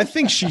 No, I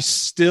think she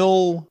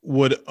still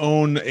would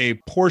own a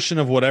portion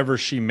of whatever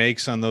she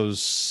makes on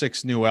those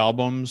 6 new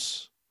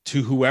albums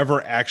to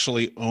whoever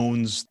actually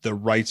owns the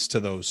rights to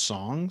those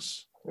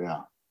songs.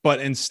 Yeah.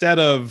 But instead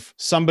of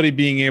somebody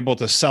being able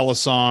to sell a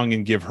song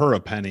and give her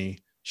a penny,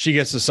 she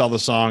gets to sell the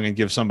song and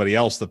give somebody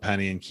else the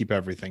penny and keep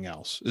everything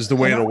else, is the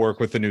way it'll work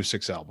with the new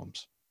 6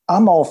 albums.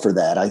 I'm all for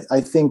that.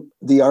 I think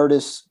the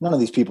artists, none of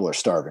these people are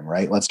starving,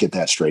 right? Let's get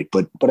that straight.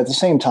 But at the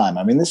same time,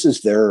 I mean, this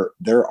is their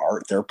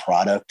art, their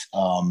product.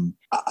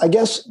 I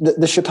guess the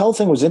Chappelle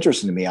thing was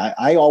interesting to me.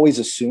 I always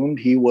assumed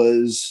he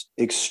was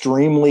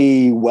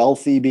extremely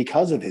wealthy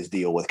because of his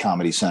deal with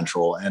Comedy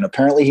Central. And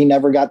apparently he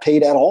never got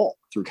paid at all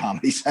through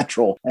Comedy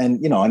Central. And,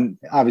 and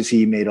obviously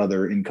he made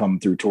other income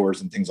through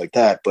tours and things like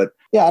that. But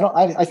yeah,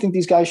 I think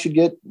these guys should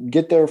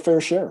get their fair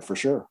share for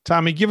sure.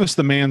 Tommy, give us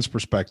the man's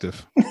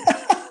perspective.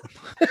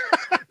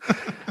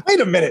 Wait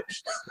a minute.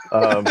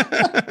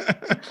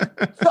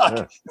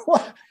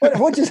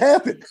 What just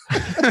happened?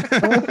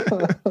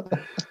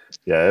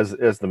 Yeah,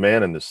 as the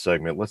man in this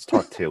segment, let's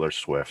talk Taylor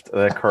Swift.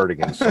 That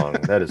Cardigan song,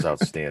 that is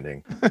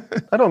outstanding.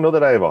 I don't know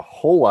that I have a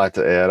whole lot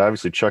to add.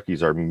 Obviously,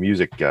 Chucky's our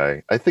music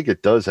guy. I think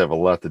it does have a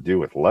lot to do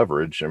with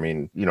leverage. I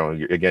mean,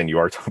 again, you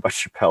are talking about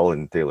Chappelle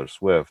and Taylor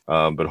Swift,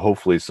 but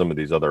hopefully some of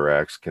these other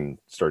acts can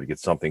start to get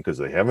something because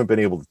they haven't been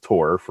able to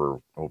tour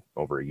for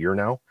over a year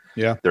now.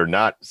 Yeah. They're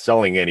not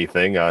selling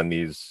anything on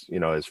these,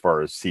 as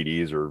far as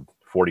CDs or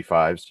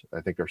 45s,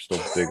 I think are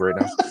still big right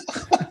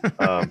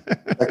now.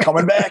 They're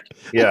coming back.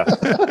 Yeah.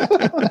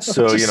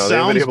 So, they've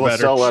been able to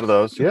sell a lot of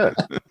those. Yeah.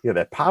 Yeah.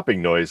 That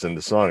popping noise in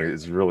the song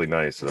is really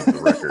nice. The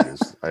record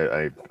is,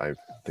 I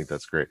think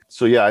that's great.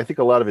 So, yeah, I think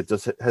a lot of it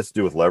just has to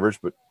do with leverage,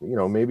 but,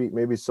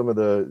 maybe some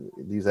of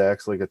these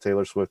acts like a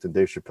Taylor Swift and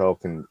Dave Chappelle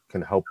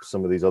can help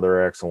some of these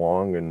other acts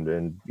along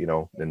and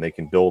they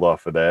can build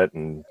off of that.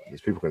 And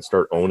these people can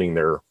start owning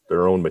their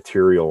own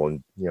material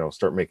and,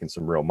 start making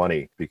some real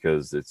money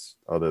because it's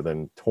other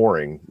than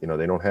touring,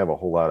 they don't have a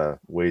whole lot of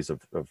ways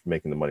of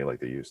making the money like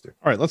they used to.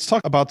 All right, let's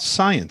talk about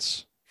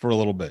science for a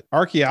little bit.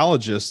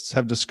 Archaeologists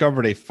have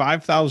discovered a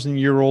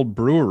 5,000-year-old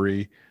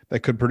brewery that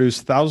could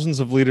produce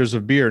thousands of liters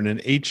of beer in an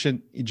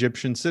ancient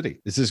Egyptian city.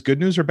 Is this good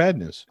news or bad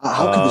news?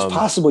 How could this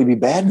possibly be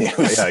bad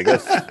news? Yeah, I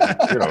guess,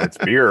 it's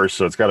beer,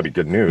 so it's got to be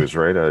good news,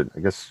 right? I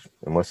guess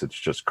unless it's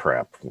just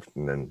crap.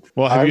 And then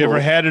Well, have you ever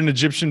had an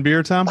Egyptian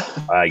beer, Tom?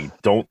 I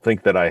don't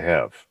think that I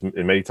have.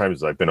 And many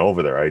times I've been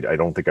over there, I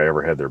don't think I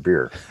ever had their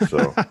beer.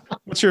 So,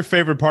 what's your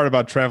favorite part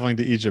about traveling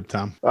to Egypt,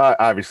 Tom?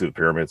 Obviously the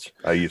pyramids.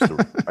 I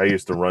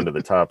used to run to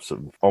the tops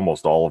of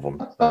almost all of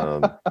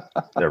them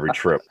every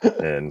trip,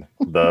 and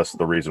thus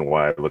the reason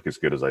why I look as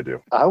good as I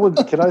do.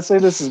 Can I say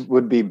this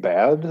would be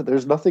bad?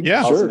 There's nothing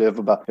positive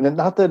about, and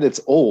not that it's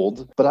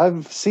old, but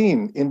I've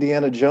seen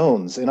Indiana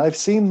Jones and I've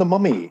seen The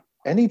Mummy.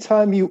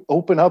 Anytime you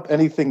open up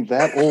anything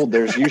that old,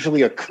 there's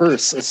usually a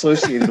curse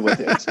associated with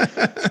it.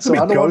 So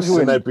I don't want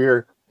to that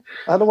beer.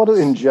 I don't want to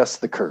ingest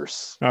the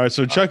curse. All right,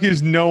 so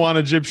Chucky's no on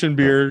Egyptian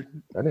beer.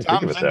 I didn't Tom's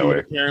think of it that way.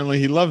 Apparently,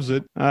 he loves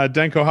it.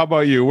 Denko, how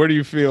about you? Where do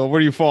you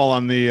fall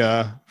on the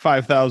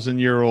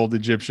 5,000-year-old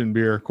Egyptian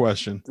beer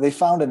question? They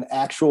found an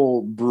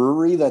actual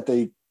brewery that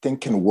they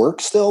think can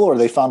work still, or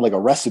they found like a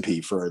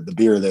recipe for the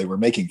beer they were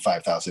making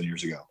 5,000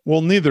 years ago?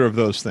 Well, neither of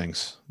those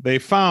things. They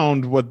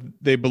found what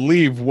they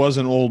believe was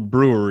an old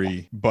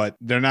brewery, but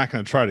they're not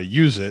going to try to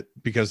use it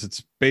because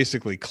it's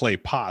basically clay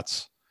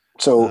pots.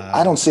 So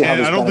I don't see how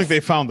I don't think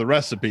they found the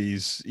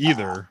recipes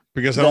either,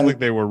 because I don't think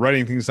they were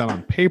writing things down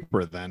on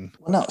paper then.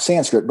 Well, no,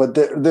 Sanskrit, but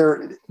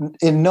they're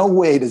in no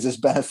way does this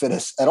benefit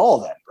us at all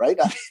then, right?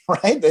 I mean,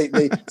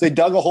 right? They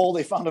dug a hole,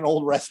 they found an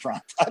old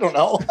restaurant. I don't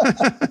know.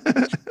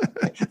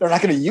 They're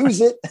not going to use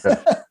it.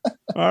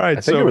 All right.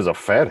 I think it was a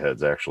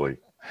Fatheads, actually.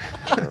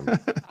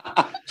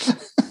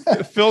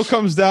 Phil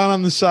comes down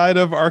on the side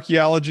of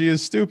archaeology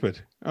is stupid.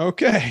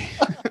 Okay.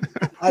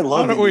 I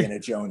love Indiana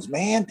Jones,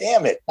 man.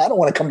 Damn it. I don't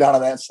want to come down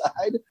on that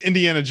side.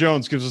 Indiana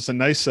Jones gives us a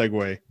nice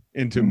segue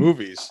into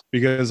movies,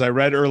 because I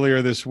read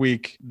earlier this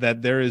week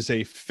that there is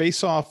a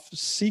Face-Off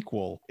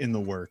sequel in the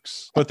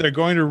works, but they're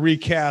going to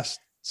recast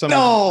some of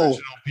the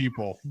original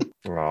people.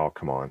 Oh,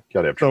 come on. You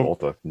got to have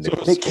Travolta.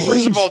 Nick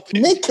Cage.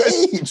 Nick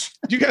Cage.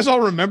 Do you guys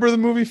all remember the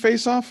movie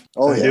Face-Off?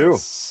 Oh, I do.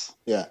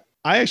 Yeah.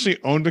 I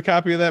actually owned a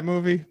copy of that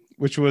movie,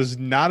 which was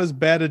not as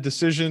bad a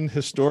decision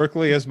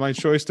historically as my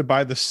choice to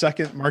buy the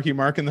second Marky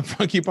Mark and the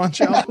Funky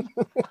Bunch album.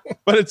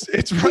 But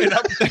it's right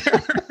up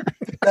there.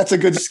 That's a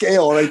good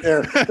scale right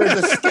there.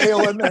 There's a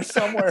scale in there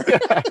somewhere.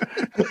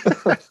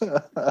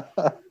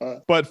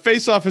 But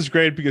Face Off is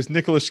great because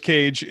Nicolas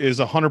Cage is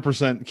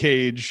 100%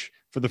 Cage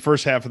for the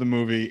first half of the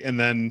movie, and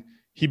then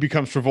he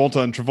becomes Travolta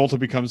and Travolta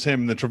becomes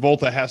him. And then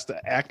Travolta has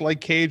to act like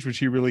Cage, which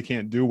he really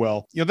can't do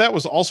well. You know, that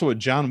was also a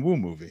John Woo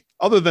movie.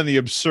 Other than the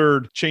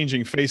absurd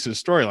changing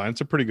faces storyline, it's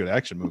a pretty good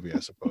action movie, I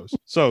suppose.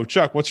 So,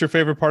 Chuck, what's your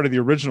favorite part of the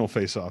original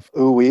Face Off?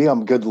 Ooh-wee,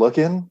 I'm good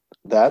looking.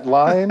 That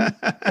line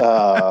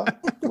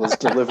was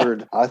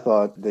delivered. I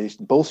thought they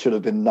both should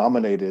have been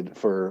nominated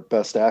for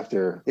Best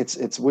Actor.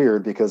 It's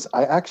weird because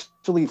I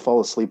actually fall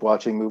asleep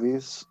watching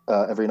movies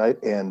every night,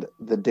 and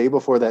the day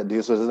before that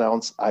news was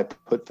announced, I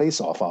put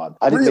Face Off on.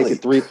 I didn't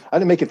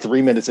make it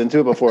 3 minutes into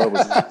it before I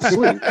was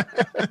asleep.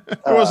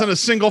 There wasn't a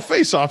single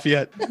Face Off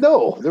yet.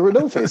 No, there were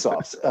no Face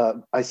Offs.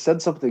 I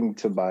said something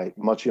to my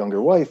much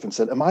younger wife and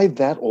said, "Am I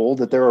that old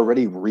that they're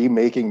already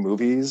remaking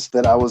movies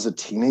that I was a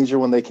teenager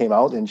when they came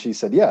out?" And she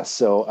said, "Yes."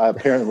 So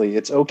apparently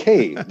it's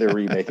okay they're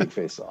remaking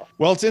Face Off.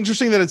 Well, it's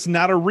interesting that it's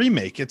not a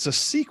remake. It's a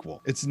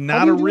sequel. It's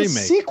not a remake.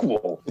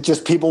 Sequel. It's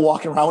just people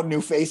walking around with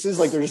new faces,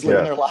 like they're just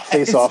living their lives.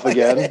 Face Off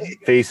again.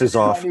 Faces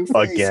Off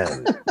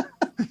again.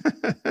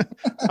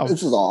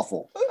 This is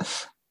awful.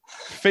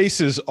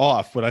 Faces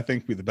Off would I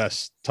think be the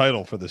best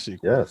title for the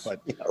sequel. Yes. But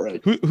Yeah,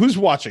 right. who's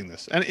watching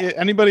this? And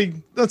anybody?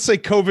 Let's say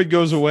COVID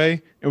goes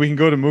away and we can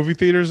go to movie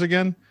theaters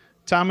again.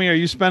 Tommy, are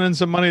you spending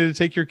some money to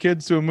take your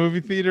kids to a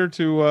movie theater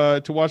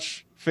to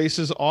watch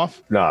Faces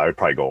Off? No, I'd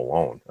probably go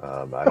alone.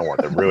 I don't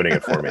want them ruining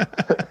it for me.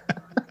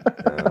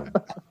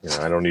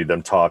 I don't need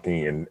them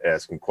talking and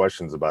asking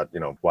questions about,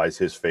 why is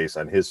his face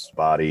on his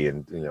body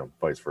and,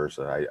 vice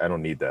versa. I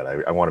don't need that.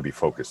 I want to be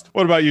focused.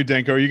 What about you,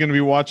 Denko? Are you going to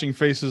be watching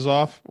Faces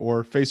Off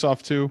or Face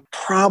Off 2?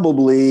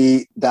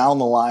 Probably down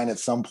the line at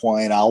some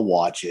point I'll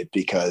watch it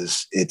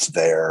because it's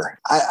there.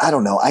 I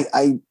don't know.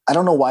 I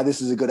don't know why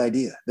this is a good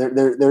idea.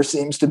 There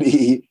seems to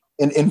be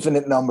an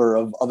infinite number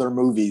of other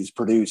movies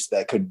produced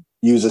that could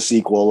use a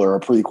sequel or a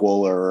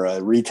prequel or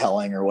a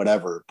retelling or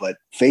whatever, but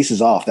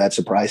Faces Off, that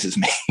surprises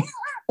me.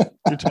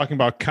 You're talking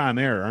about Con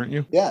Air, aren't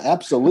you? Yeah,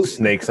 absolutely.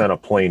 Snakes on a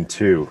Plane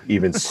 2,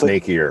 even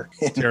snakier.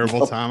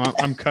 Terrible, Tom.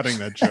 I'm cutting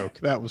that joke.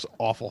 That was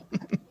awful.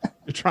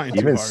 You're trying too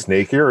Even hard.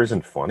 snakier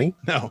isn't funny?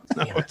 No,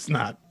 it's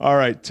not. All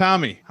right,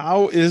 Tommy,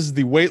 how is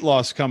the weight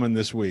loss coming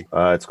this week?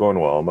 It's going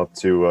well. I'm up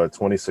to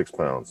 26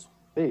 pounds.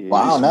 Hey,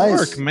 Wow, nice.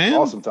 Work, man.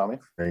 Awesome, Tommy.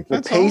 Thank you.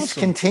 The pace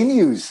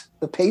continues.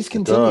 The pace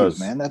continues, does.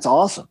 man. That's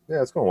awesome.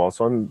 Yeah, it's going well.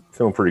 So I'm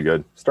feeling pretty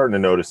good. Starting to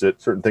notice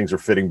it. Certain things are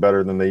fitting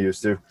better than they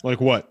used to.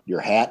 Like what? Your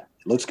hat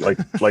looks good.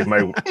 Like my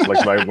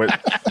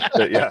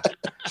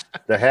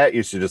the hat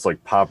used to just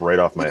pop right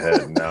off my head,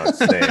 and now it's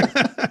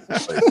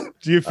staying.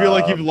 Do you feel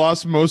like you've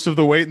lost most of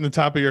the weight in the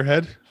top of your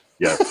head?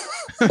 Yes,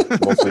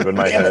 mostly in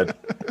my head.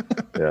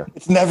 Yeah.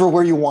 It's never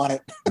where you want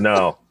it.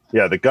 No.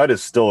 Yeah, the gut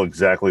is still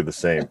exactly the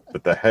same,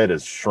 but the head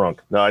has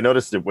shrunk. Now I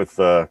noticed it with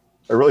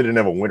I really didn't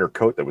have a winter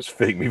coat that was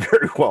fitting me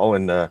very well,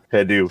 and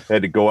had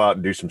to go out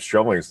and do some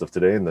shoveling and stuff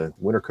today, and the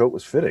winter coat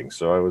was fitting,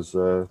 so I was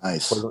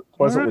Nice.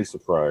 pleasantly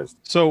surprised.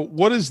 So,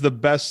 what is the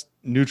best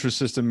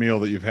Nutrisystem meal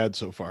that you've had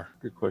so far?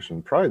 Good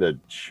question. Probably the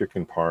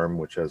chicken parm,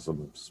 which has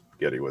some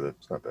spaghetti with it.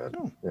 It's not bad.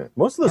 Oh. Yeah,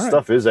 most of the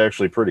stuff is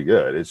actually pretty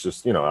good. It's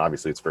just,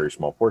 obviously it's very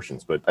small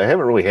portions, but I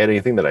haven't really had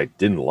anything that I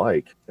didn't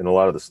like, and a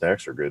lot of the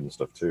snacks are good and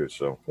stuff too.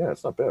 So yeah,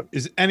 it's not bad.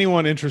 Is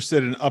anyone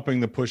interested in upping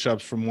the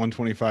push-ups from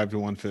 125 to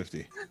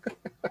 150?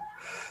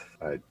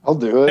 I'll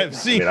do it.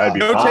 See, I'd be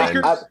no fine.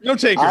 takers. No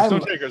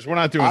takers. We're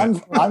not doing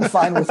it. I'm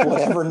fine with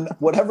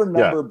whatever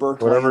number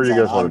Burke whatever lands you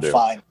guys on, wanna I'm do.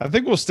 fine. I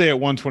think we'll stay at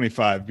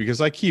 125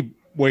 because I keep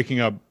waking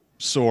up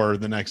sore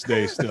the next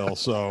day still.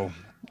 So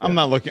I'm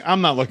not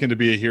looking to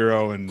be a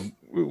hero, and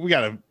we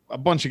got a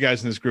bunch of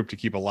guys in this group to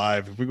keep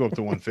alive. If we go up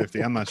to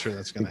 150, I'm not sure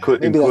that's going to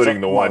happen.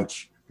 including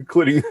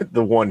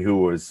the one who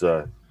was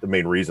the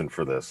main reason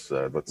for this.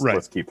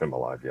 Let's keep him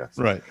alive. Yes.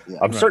 Right. Yeah.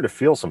 I'm starting to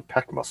feel some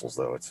pec muscles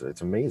though.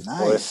 It's amazing.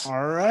 Nice.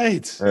 All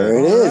right. There it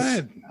All is.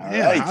 right. All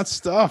Yeah, right. hot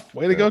stuff.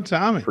 Way to go,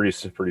 Tommy. Pretty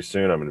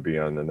soon I'm going to be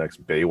on the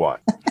next Baywatch.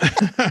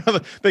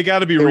 They got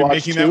to be Baywatch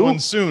remaking that 2? one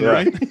soon, Yeah.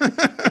 right?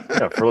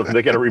 Yeah,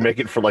 they got to remake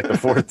it for like the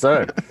fourth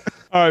time.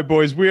 All right,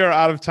 boys, we are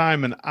out of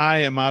time, and I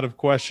am out of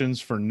questions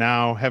for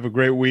now. Have a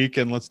great week,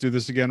 and let's do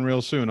this again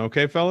real soon.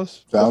 Okay,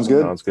 fellas? Sounds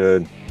good. Sounds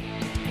good.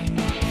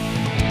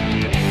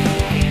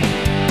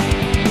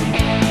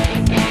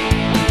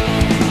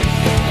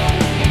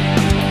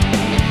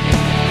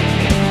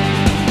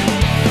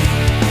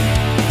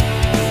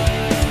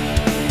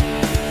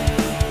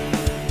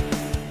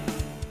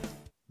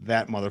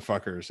 That,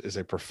 motherfuckers, is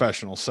a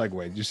professional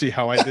segue. Did you see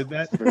how I did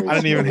that? Very I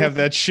didn't even smooth. have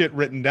that shit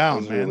written down,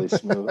 It's man. really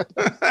smooth.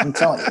 I'm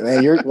telling you,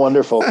 man, you're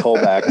Wonderful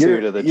callback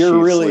too to the you're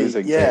Chiefs really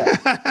losing. yeah.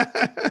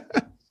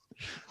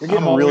 You're getting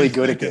I'm really always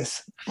good at thinking.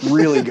 this.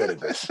 Really good at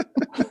this.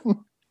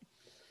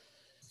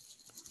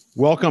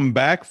 Welcome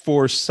back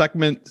for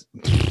segment.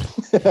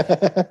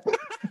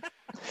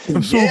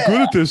 I'm so Yeah.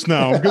 good at this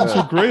now. I'm getting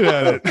so great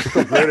at it.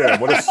 Great,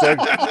 Adam. What a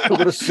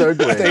segue.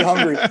 Stay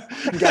hungry.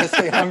 You gotta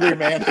stay hungry,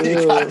 man.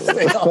 You gotta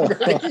stay hungry.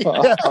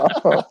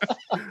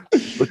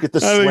 Look at the I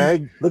think-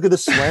 swag. Look at the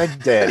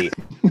swag, daddy.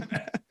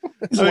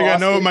 I think I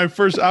know what my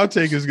first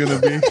outtake is going to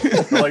be.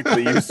 I like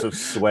the use of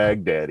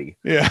swag, daddy.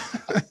 Yeah.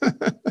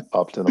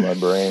 Popped into my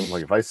brain.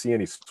 Like if I see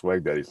any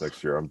swag daddies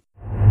next year, I'm.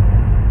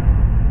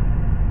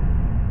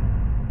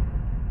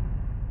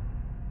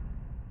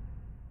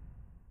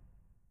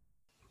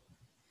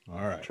 All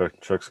right.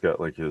 Chuck's got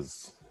like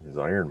his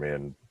Iron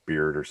Man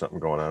beard or something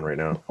going on right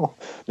now.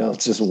 No,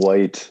 it's just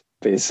white,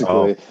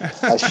 basically. Oh.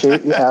 I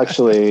should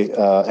actually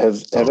have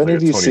like any a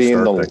of you Tony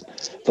seen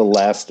Stark the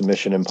last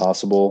Mission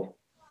Impossible?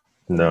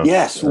 No.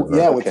 Yes, No.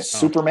 yeah, with Okay.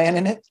 Superman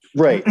in it.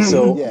 Right.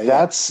 So Yeah,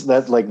 yeah. that's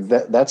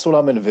what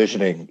I'm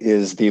envisioning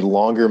is the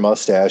longer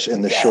mustache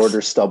and the Yes.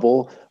 shorter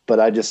stubble. But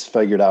I just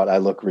figured out I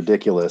look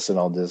ridiculous and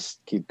I'll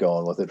just keep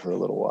going with it for a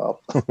little while.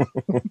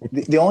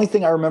 The only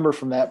thing I remember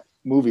from that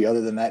movie,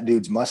 other than that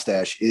dude's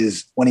mustache,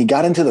 is when he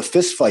got into the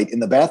fist fight in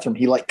the bathroom,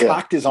 he like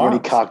cocked his When arms.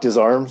 he cocked his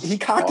arms. He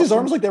cocked his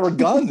arms like they were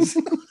guns.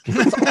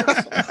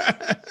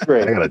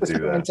 Great. I gotta do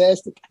that.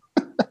 Fantastic.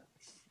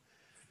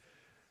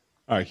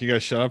 All right. Can you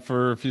guys shut up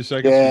for a few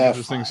seconds Yeah, to get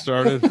this thing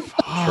started?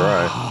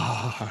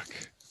 Try. Fuck.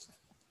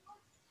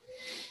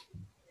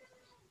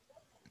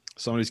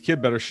 Somebody's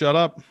kid better shut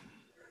up.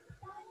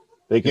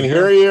 They can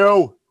hear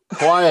you.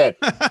 Quiet.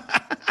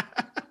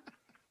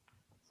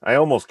 I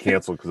almost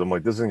canceled because I'm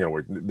like, this isn't gonna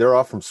work. They're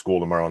off from school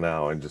tomorrow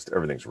now, and just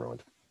everything's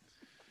ruined.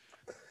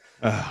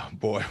 Oh,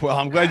 boy. Well,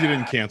 I'm glad you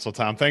didn't cancel,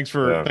 Tom. Thanks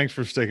for Yeah.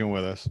 sticking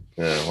with us.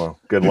 Yeah. Well,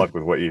 good luck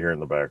with what you hear in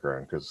the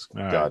background, because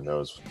All right. God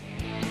knows.